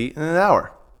sushi I could eat in an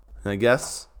hour. And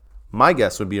my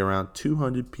guess would be around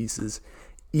 200 pieces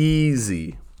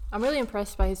easy. I'm really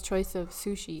impressed by his choice of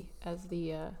sushi as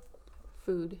the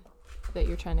food that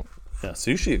you're trying to. Yeah,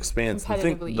 sushi expands. I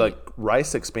think like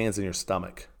rice expands in your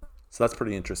stomach. So that's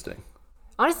pretty interesting.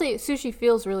 Honestly, sushi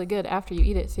feels really good after you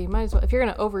eat it. So you might as well, if you're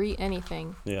going to overeat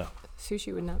anything, yeah,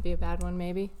 sushi would not be a bad one,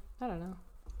 maybe. I don't know.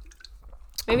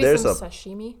 Maybe some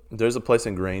sashimi. There's a place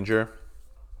in Granger,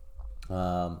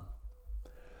 like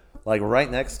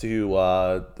right next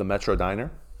to the Metro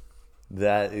Diner,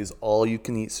 that is all you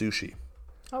can eat sushi.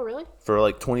 Oh, really? For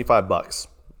like $25.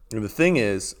 And the thing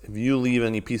is, if you leave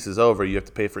any pieces over, you have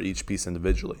to pay for each piece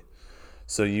individually.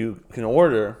 So you can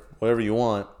order whatever you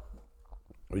want,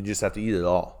 or you just have to eat it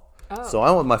all. Oh. So I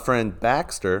went with my friend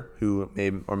Baxter, who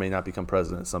may or may not become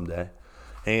president someday.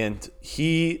 And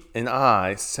he and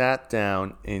I sat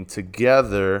down and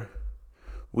together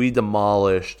we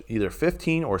demolished either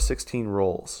 15 or 16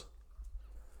 rolls.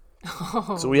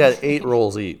 Oh. So we had 8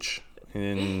 rolls each.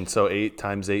 And so 8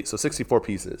 times 8, so 64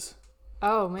 pieces.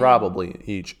 Oh, man. Probably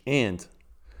each. And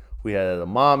we had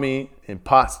edamame and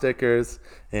pot stickers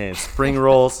and spring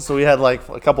rolls. So we had like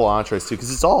a couple entrees too,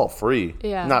 because it's all free.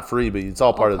 Yeah. Not free, but it's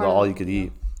all part of the all you could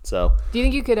eat. So. Do you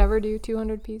think you could ever do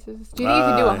 200 pieces? Do you think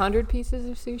you could do 100 pieces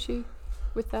of sushi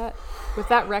with that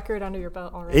record under your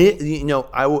belt already?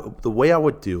 The way I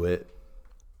would do it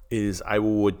is I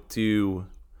wouldn't do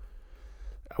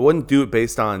it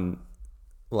based on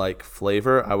like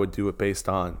flavor, I would do it based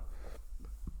on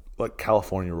like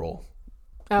California roll.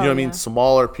 Oh, You know what I mean? yeah.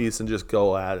 Smaller piece and just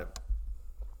go at it.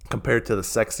 Compared to the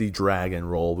sexy dragon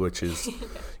roll, which is,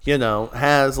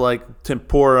 has like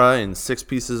tempura and 6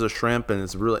 pieces of shrimp, and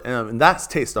it's really, and that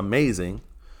tastes amazing,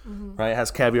 right? It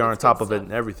has caviar on It's top good of it stuff.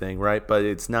 and everything, right? But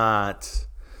it's not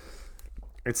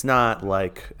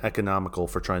like economical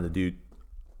for trying to do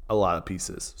a lot of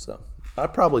pieces. So I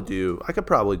could probably do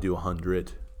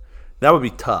 100. That would be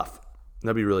tough.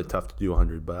 That'd be really tough to do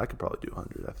 100, but I could probably do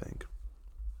 100, I think.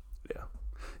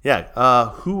 Yeah.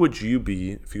 Who would you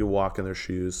be if you could walk in their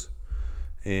shoes,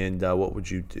 and what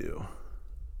would you do?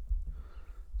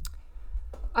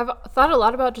 I've thought a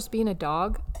lot about just being a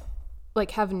dog,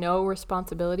 like have no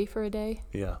responsibility for a day,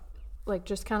 Yeah. like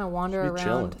just kind of wander Just be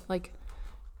around, chilling. like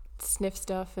sniff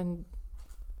stuff, and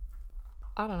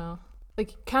I don't know,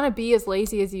 like kind of be as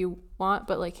lazy as you want,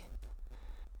 but like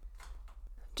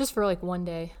just for like one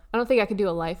day. I don't think I could do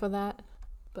a life of that,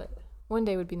 but one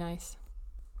day would be nice.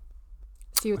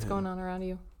 See what's going on around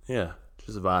you. Yeah.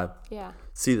 Just a vibe. Yeah.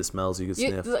 See the smells you can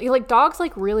sniff. Like dogs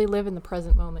like really live in the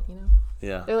present moment,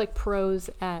 Yeah. They're like pros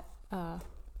at that's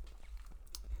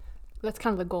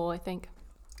kind of the goal, I think.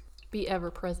 Be ever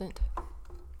present.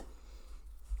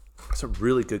 That's a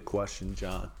really good question,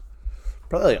 John.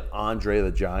 Probably like Andre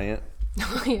the Giant.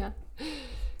 Yeah.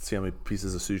 See how many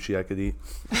pieces of sushi I could eat.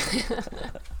 I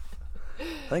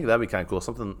think that'd be kind of cool.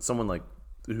 Someone like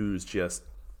who's just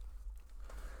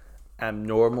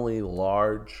abnormally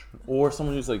large, or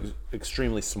someone who's like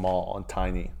extremely small and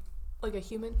tiny. Like a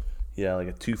human? Yeah, like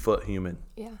a 2-foot human.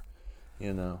 Yeah.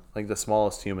 Like the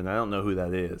smallest human. I don't know who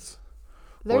that is.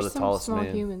 There's the some tallest small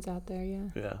man. humans out there, yeah.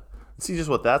 Yeah. See just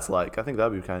what that's like. I think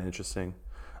that'd be kind of interesting.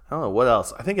 I don't know what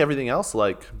else. I think everything else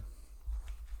like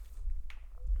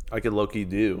I could low-key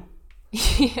do.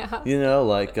 Yeah.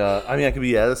 I could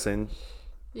be Edison,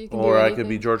 You can or do I could be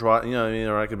anything. George Washington,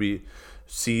 or I could be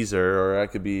Caesar, or I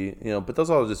could be, but those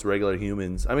are all just regular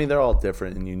humans. I mean, they're all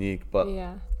different and unique, but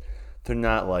Yeah. they're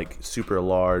not like super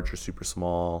large or super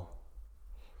small.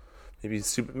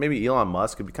 Maybe Elon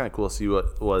Musk. It'd be kind of cool to see what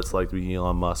it's like to be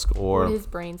Elon Musk, or What his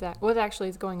brain's at. What actually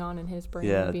is going on in his brain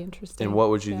yeah. would be interesting. And what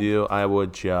would you Yeah. do? I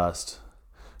would just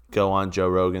go on Joe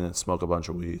Rogan and smoke a bunch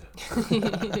of weed.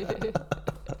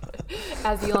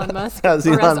 As Elon Musk As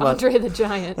or Elon as Musk. Andre the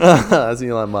Giant. As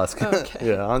Elon Musk. Okay.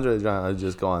 Yeah, Andre the Giant. I'd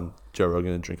just go on Joe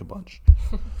Rogan and drink a bunch.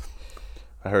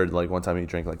 I heard like one time he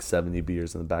drank like 70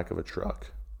 beers in the back of a truck.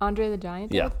 Andre the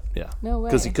Giant? did? Yeah, yeah. No way.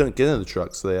 Because he couldn't get in the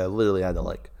truck, so they literally had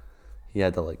to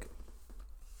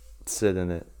sit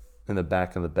in the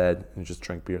back of the bed and just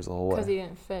drink beers the whole way. Because he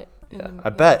didn't fit. Yeah, in I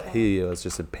the bet cab. he was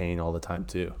just in pain all the time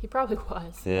too. He probably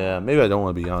was. Yeah, maybe I don't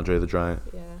want to be Andre the Giant.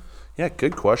 Yeah. Yeah,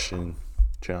 good question,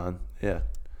 John. Yeah.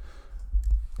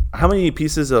 How many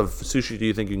pieces of sushi do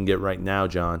you think you can get right now,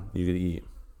 John? You could eat.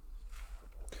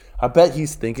 I bet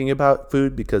he's thinking about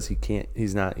food because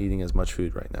he's not eating as much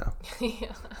food right now.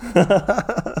 Yeah.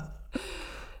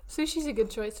 Sushi's a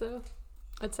good choice, though.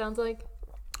 It sounds like.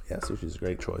 Yeah, sushi's a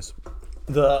great choice.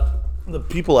 The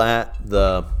people at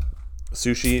the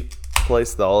sushi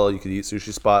place, the all you could eat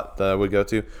sushi spot that I would go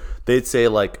to, they'd say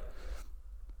like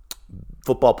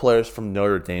football players from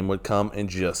Notre Dame would come and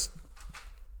just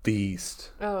feast.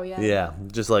 Oh, yeah. Yeah,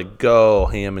 just like go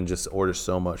ham and just order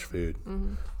so much food.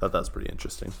 Thought that was pretty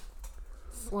interesting.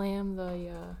 Slam the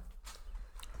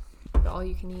all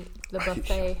you can eat, the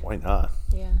buffet. Why not?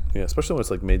 Yeah. Yeah, especially when it's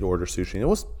like made to order sushi. And it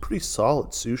was pretty solid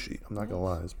sushi. I'm not gonna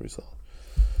lie, it's pretty solid.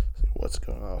 See what's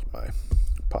going on with my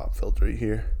pop filter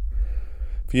here.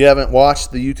 If you haven't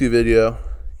watched the YouTube video,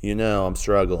 I'm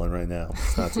struggling right now.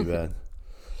 It's not too bad.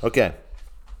 Okay.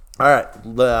 All right.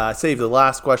 I saved the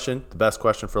last question, the best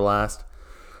question for last.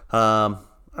 I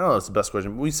don't know if it's the best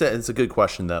question. We said it's a good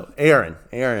question, though. Aaron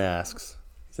asks.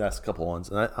 He's asked a couple ones,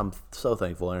 and I'm so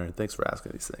thankful, Aaron. Thanks for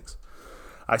asking these things.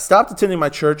 I stopped attending my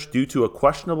church due to a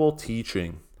questionable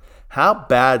teaching. How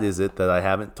bad is it that I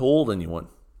haven't told anyone?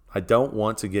 I don't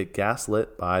want to get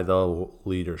gaslit by the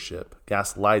leadership.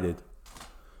 Gaslighted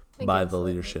by the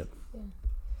leadership.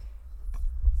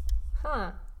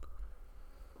 Huh.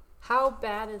 How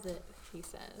bad is it, he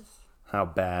says. How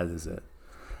bad is it?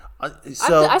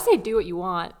 I say do what you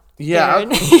want. Yeah,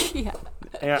 Aaron. Yeah.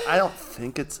 Aaron, I don't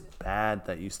think it's bad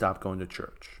that you stop going to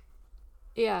church.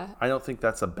 Yeah. I don't think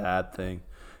that's a bad thing.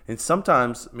 And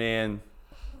sometimes, man,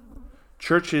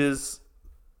 churches,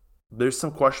 there's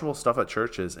some questionable stuff at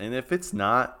churches. And if it's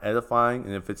not edifying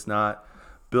and if it's not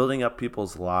building up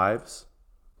people's lives,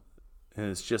 and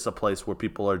it's just a place where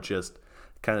people are just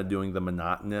kind of doing the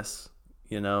monotonous,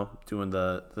 doing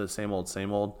the same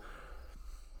old,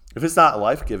 if it's not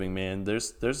life-giving, man,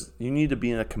 there's you need to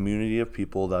be in a community of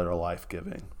people that are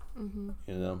life-giving. You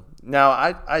know. Now,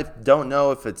 I don't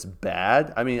know if it's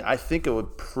bad. I mean, I think it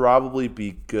would probably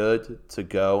be good to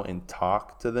go and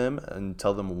talk to them and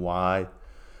tell them why.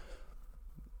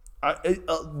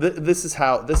 This is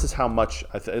how much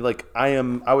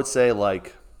I would say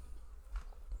like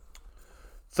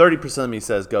 30% of me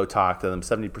says go talk to them.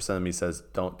 70% of me says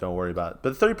don't worry about it.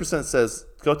 But 30% says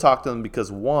go talk to them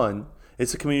because one,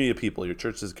 it's a community of people. Your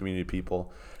church is a community of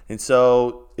people. And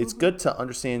so it's good to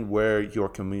understand where your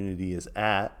community is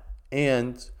at.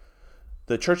 And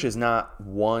the church is not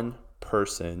one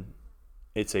person.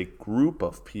 It's a group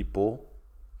of people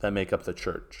that make up the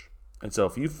church. And so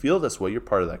if you feel this way, you're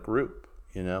part of that group,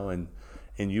 you know, and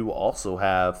you also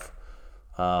have,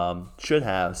 should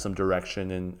have some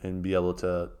direction and be able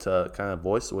to kind of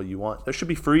voice what you want. There should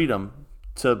be freedom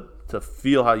to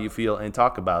feel how you feel and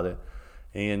talk about it.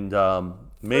 And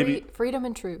maybe freedom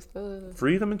and truth.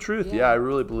 Freedom and truth. Yeah, I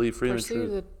really believe freedom and truth.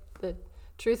 truth. The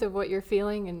truth of what you're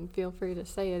feeling, and feel free to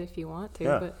say it if you want to,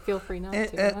 but feel free not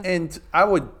to. And I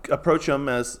would approach them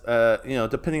as,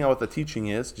 depending on what the teaching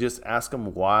is, just ask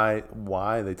them why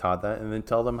they taught that, and then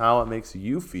tell them how it makes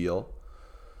you feel.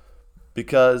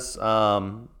 Because,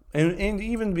 and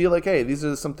even be like, hey, these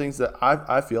are some things that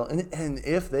I feel. And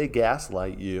if they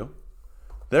gaslight you,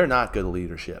 they're not good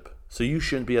leadership. So you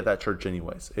shouldn't be at that church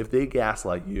anyways. If they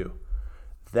gaslight you,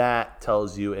 that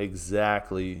tells you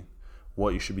exactly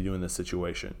what you should be doing in this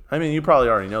situation. I mean, you probably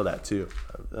already know that too.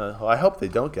 I hope they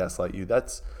don't gaslight you.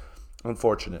 That's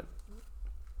unfortunate.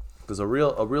 Because a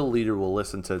real leader will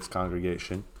listen to its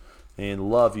congregation and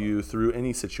love you through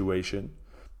any situation.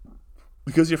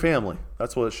 Because you're family.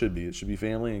 That's what it should be. It should be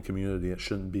family and community. It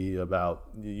shouldn't be about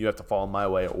you have to follow my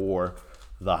way or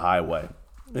the highway.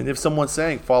 And if someone's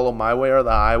saying follow my way or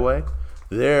the highway,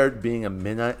 they're being a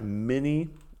mini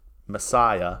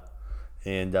messiah,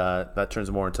 and that turns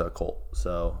more into a cult.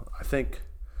 So I think,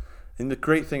 and the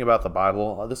great thing about the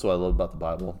Bible, this is what I love about the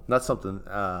Bible. That's something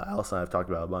Alice and I have talked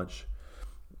about a bunch.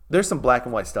 There's some black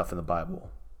and white stuff in the Bible.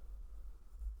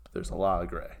 There's a lot of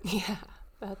gray. Yeah,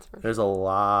 that's for sure. There's a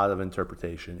lot of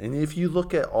interpretation. And if you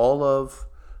look at all of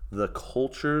the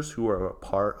cultures who are a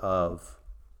part of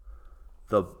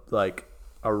the, like,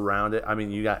 around it, I mean,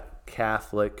 you got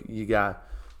Catholic, you got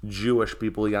Jewish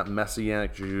people, you got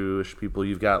Messianic Jewish people,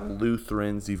 you've got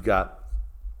Lutherans, you've got,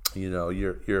 you know,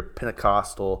 your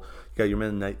Pentecostal, you got your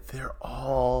Mennonite. They're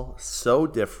all so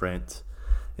different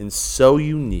and so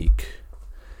unique.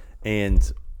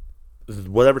 And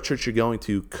whatever church you're going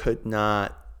to could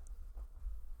not,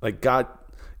 like, God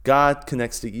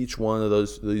connects to each one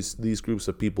of these groups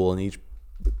of people, and each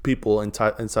people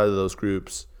inside of those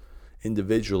groups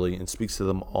individually, and speaks to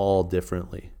them all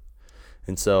differently.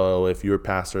 And so if your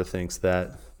pastor thinks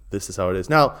that this is how it is.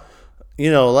 Now, you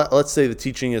know, let's say the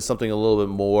teaching is something a little bit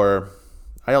more,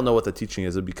 I don't know what the teaching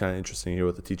is. It'd be kind of interesting to hear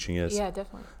what the teaching is. Yeah,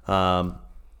 definitely.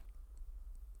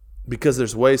 Because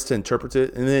there's ways to interpret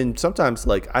it. And then sometimes,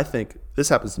 like, I think this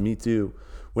happens to me too,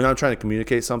 when I'm trying to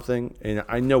communicate something and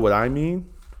I know what I mean,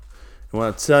 and when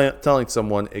I'm telling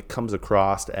someone, it comes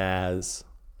across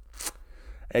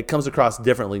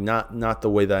differently, not the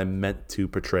way that I meant to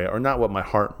portray it, or not what my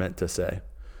heart meant to say.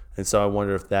 And so I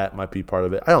wonder if that might be part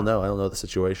of it. I don't know the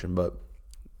situation, but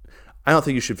I don't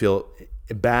think you should feel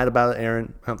bad about it,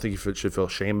 Aaron. I don't think you should feel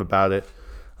shame about it.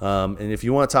 And if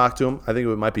you want to talk to him, I think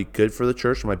it might be good for the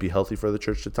church. It might be healthy for the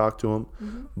church to talk to him.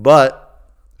 Mm-hmm. But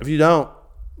if you don't,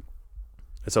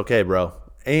 it's okay, bro.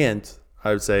 And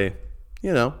I would say,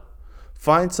 you know,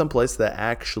 find some place that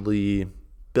actually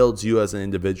builds you as an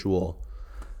individual.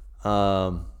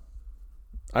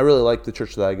 I really like the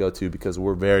church that I go to because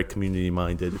we're very community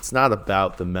minded. It's not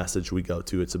about the message we go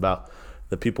to. It's about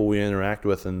the people we interact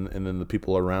with and then the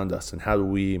people around us, and how do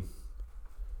we,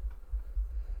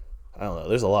 I don't know,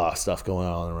 there's a lot of stuff going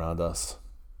on around us.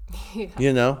 Yeah.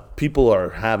 You know, people are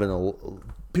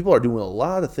doing a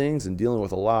lot of things and dealing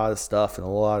with a lot of stuff and a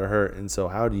lot of hurt. And so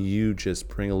how do you just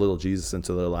bring a little Jesus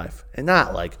into their life, and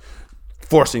not like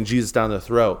forcing Jesus down their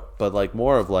throat, but like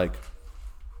more of like,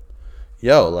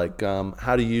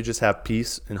 how do you just have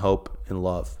peace and hope and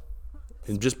love,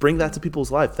 and just bring that to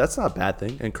people's life? That's not a bad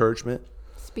thing. Encouragement.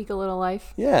 Speak a little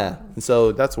life. Yeah. And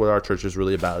so that's what our church is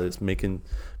really about, is making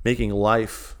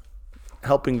life,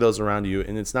 helping those around you.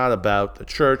 And it's not about the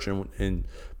church and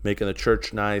making the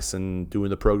church nice and doing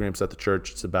the programs at the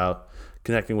church. It's about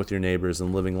connecting with your neighbors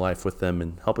and living life with them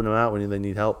and helping them out when they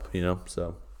need help, you know.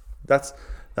 So that's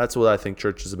what I think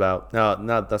church is about.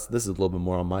 Now, this is a little bit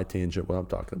more on my tangent, what I'm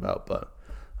talking about, but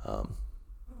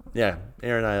yeah,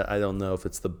 Aaron, I don't know if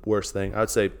it's the worst thing. I would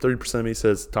say 30% of me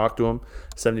says talk to him,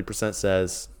 70%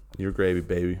 says You're gravy,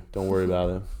 baby. Don't worry about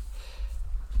it.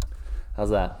 How's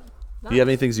that? Do you have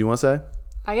any things you want to say?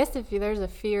 I guess if there's a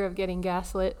fear of getting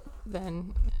gaslit,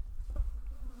 then,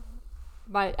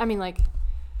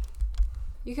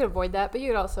 you could avoid that, but you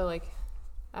could also, I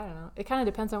don't know. It kind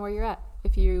of depends on where you're at.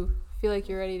 If you feel like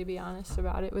you're ready to be honest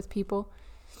about it with people,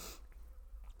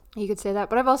 you could say that.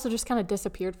 But I've also just kind of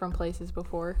disappeared from places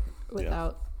before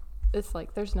without, it's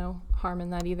there's no harm in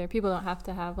that either. People don't have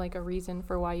to have, a reason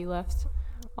for why you left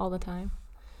all the time.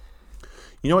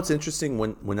 You know what's interesting?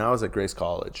 When I was at Grace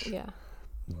College, Yeah.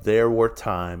 there were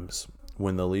times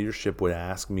when the leadership would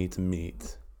ask me to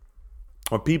meet,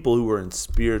 or people who were in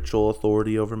spiritual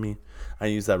authority over me. I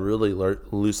use that really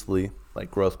loosely, like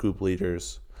growth group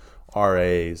leaders,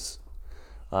 RAs,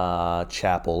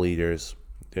 chapel leaders.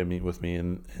 They meet with me,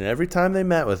 and every time they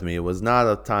met with me, it was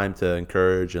not a time to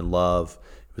encourage and love.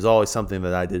 It was always something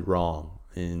that I did wrong,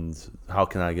 and how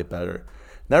can I get better?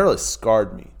 And that really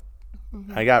scarred me.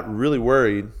 Mm-hmm. I got really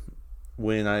worried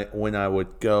when I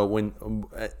would go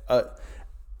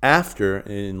after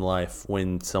in life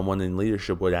when someone in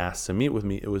leadership would ask to meet with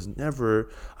me. It was never.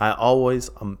 I always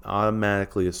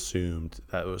automatically assumed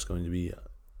that it was going to be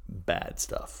bad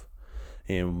stuff.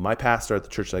 And my pastor at the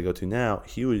church that I go to now,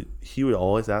 he would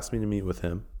always ask me to meet with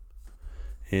him,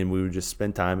 and we would just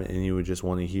spend time, and he would just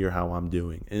want to hear how I'm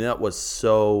doing. And that was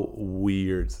so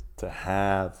weird to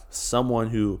have someone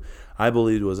who I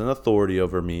believed was an authority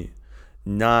over me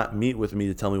not meet with me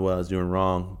to tell me what I was doing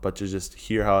wrong, but to just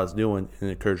hear how I was doing and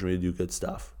encourage me to do good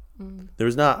stuff. Mm. There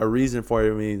was not a reason for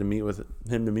me to meet with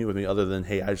him to meet with me other than,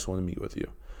 hey, I just want to meet with you.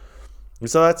 And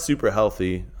so that's super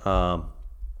healthy. And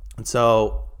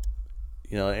so,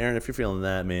 Aaron, if you're feeling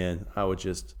that, man, I would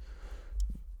just,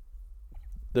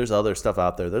 there's other stuff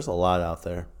out there. There's a lot out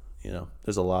there.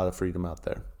 There's a lot of freedom out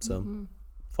there. So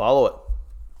follow it.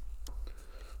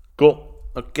 Cool.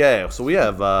 Okay. So we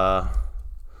have,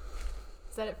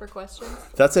 is that it for questions?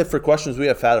 That's it for questions. We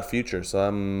have Fat or Future. So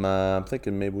I'm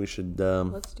thinking maybe we should,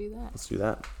 let's do that. Let's do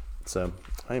that. So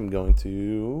I am going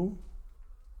to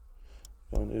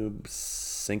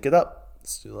sync it up.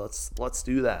 Let's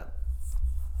do that.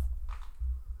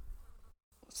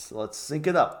 Let's sync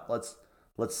it up.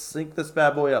 Let's sync this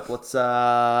bad boy up.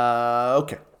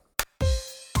 Okay.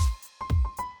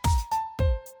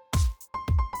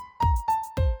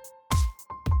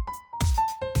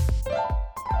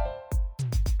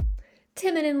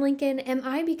 Timon and Lincoln, am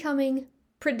I becoming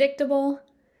predictable?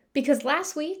 Because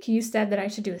last week you said that I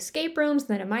should do escape rooms, and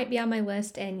that it might be on my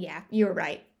list, and yeah, you were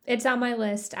right. It's on my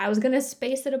list. I was going to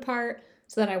space it apart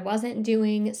so that I wasn't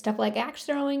doing stuff like axe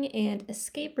throwing and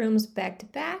escape rooms back to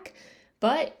back,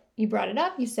 but you brought it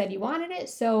up, you said you wanted it,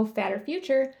 so Fat or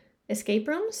Future, escape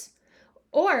rooms?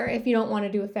 Or if you don't want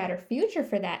to do a Fat or Future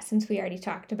for that, since we already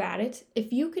talked about it,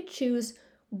 if you could choose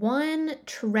one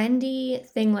trendy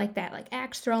thing like that, like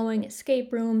axe throwing,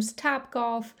 escape rooms,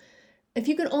 Topgolf, if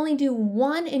you could only do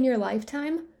one in your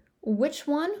lifetime, which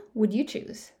one would you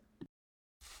choose?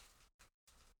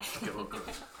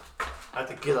 I have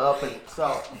to get up and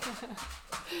so.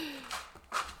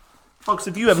 Folks,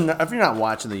 if you're not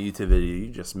watching the YouTube video, you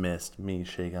just missed me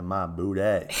shaking my booty.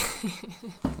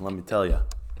 Let me tell you,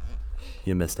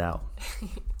 you missed out.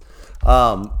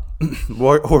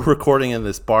 We're recording in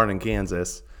this barn in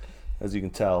Kansas, as you can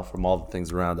tell from all the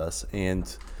things around us.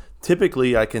 And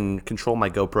typically, I can control my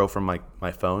GoPro from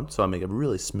my phone, so I make it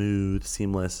really smooth,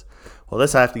 seamless. Well,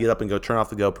 this I have to get up and go turn off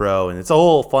the GoPro, and it's a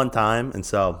whole fun time. And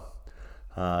so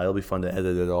it'll be fun to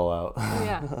edit it all out.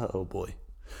 Yeah. Oh boy.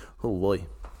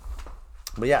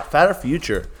 But yeah, Fat or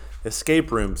Future,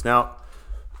 escape rooms. Now,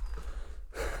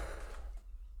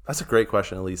 that's a great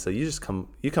question, Elisa. You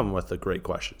come with the great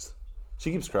questions.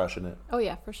 She keeps crushing it. Oh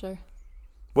yeah, for sure.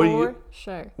 What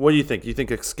do you think? You think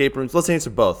escape rooms? Let's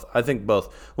answer both. I think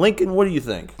both. Lincoln, what do you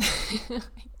think?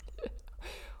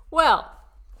 Well,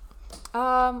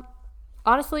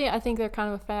 honestly, I think they're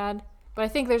kind of a fad, but I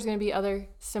think there's going to be other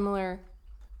similar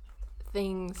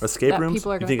things escape that rooms?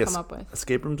 people are going to come up with.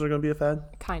 Escape rooms are going to be a fad?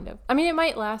 Kind of. I mean, it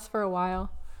might last for a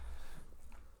while,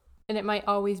 and it might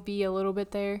always be a little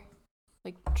bit there,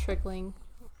 like trickling,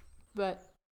 but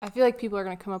I feel like people are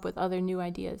going to come up with other new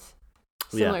ideas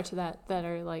similar to that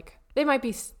are like, they might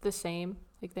be the same,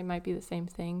 like they might be the same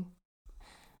thing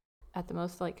at the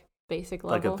most like basic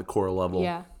level. Like at the core level.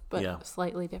 Yeah, but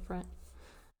slightly different.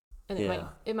 And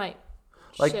it might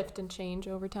like, shift and change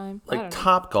over time. Like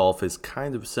Topgolf is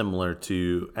kind of similar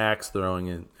to axe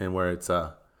throwing and where it's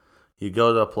you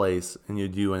go to a place and you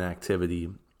do an activity.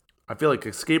 I feel like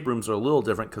escape rooms are a little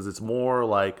different because it's more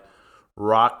like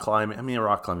rock climbing. I mean,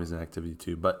 rock climbing is an activity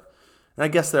too, but I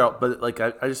guess I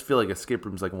just feel like escape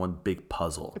rooms like one big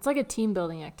puzzle. It's like a team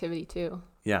building activity too.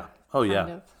 Yeah. Oh, yeah.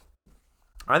 kind of.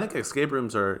 I think escape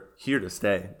rooms are here to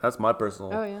stay. That's my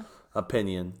personal Oh yeah,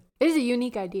 opinion. it is a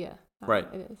unique idea. Right.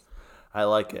 It is. I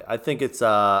like it. I think it's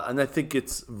and I think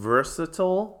it's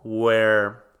versatile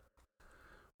where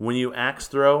when you axe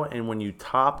throw and when you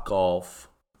top golf,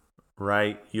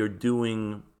 right, you're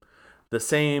doing the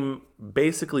same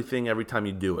basically thing every time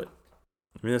you do it.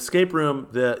 In an escape room,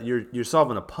 you're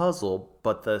solving a puzzle,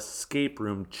 but the escape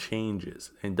room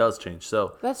changes and does change.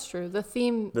 So That's true. The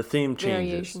theme changes.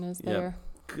 variation is Yep. there.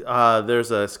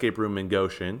 There's an escape room in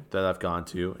Goshen that I've gone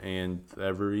to, and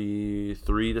every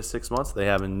 3 to 6 months they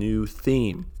have a new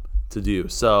theme to do.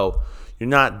 So you're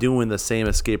not doing the same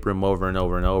escape room over and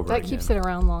over and over. That again. keeps it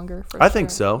around longer. For I think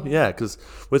sure. so. Yeah, because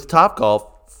with Topgolf,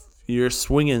 you're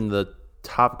swinging the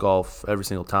Topgolf every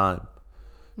single time.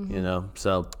 Mm-hmm. You know,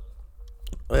 so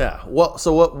yeah. Well,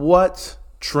 so what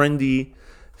trendy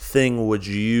thing would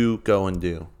you go and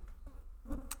do?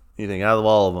 You think out of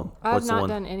all of them, I've what's the not one?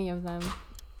 done any of them.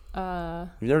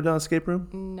 You've never done an escape room?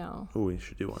 No. Oh, we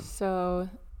should do one. So.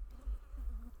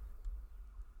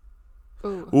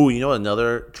 Ooh. Ooh, you know what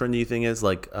another trendy thing is?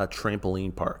 Like a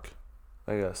trampoline park.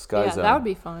 Like a sky Yeah, zone. that would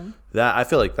be fun. That I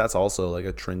feel like that's also like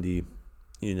a trendy,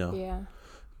 you know, Yeah.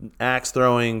 axe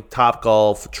throwing, top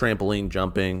golf, trampoline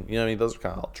jumping. You know what I mean? Those are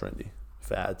kind of all trendy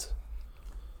fads.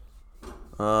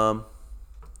 I'll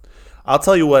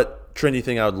tell you what trendy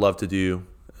thing I would love to do.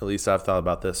 At least I've thought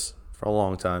about this for a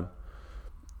long time.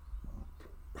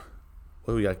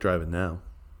 What do we got driving now?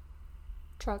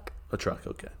 Truck. A truck,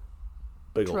 okay.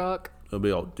 Big Truck. A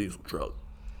big old diesel truck.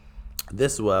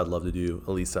 This is what I'd love to do,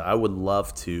 Elisa. I would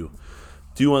love to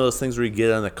do one of those things where you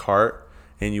get on a cart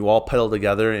and you all pedal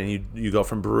together and you go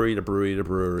from brewery to brewery to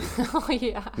brewery. Oh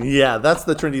yeah. Yeah, that's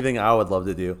the trendy thing I would love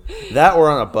to do. That or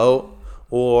on a boat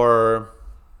or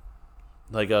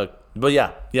like the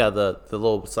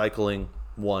little cycling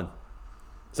one.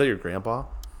 Is that your grandpa?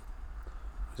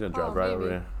 He's gonna drive right over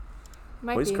maybe. here.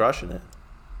 Might Oh, he's be. crushing it.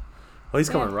 Oh, he's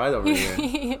coming Yeah. right over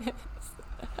here.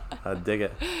 I dig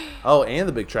it. Oh, and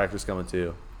the big tractor's coming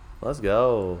too. Let's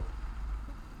go.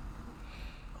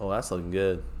 Oh, that's looking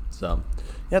good. So,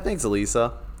 yeah, thanks,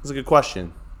 Elisa. That's a good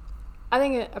question. I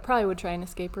think I probably would try an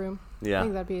escape room. Yeah. I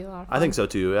think that'd be a lot of fun. I think so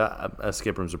too. Yeah,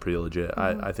 escape rooms are pretty legit.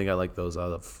 I think I like those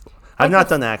out of. Like I've not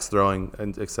the- done axe throwing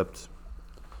except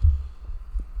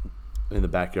in the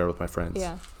backyard with my friends.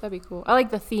 Yeah, that'd be cool. I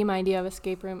like the theme idea of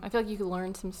escape room. I feel like you could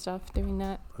learn some stuff doing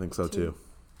that. I think so too. too.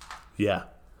 Yeah,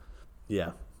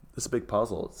 yeah. It's a big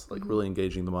puzzle. It's like really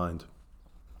engaging the mind.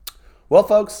 Well,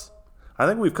 folks, I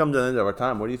think we've come to the end of our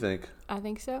time. What do you think? I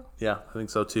think so. Yeah, I think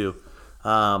so too. You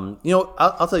know,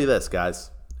 I'll tell you this, guys.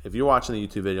 If you're watching the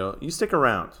YouTube video, you stick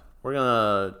around. We're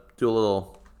gonna do a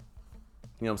little.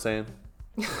 You know what I'm saying?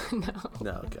 No.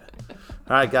 No. Okay. All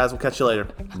right, guys. We'll catch you later.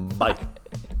 Bye.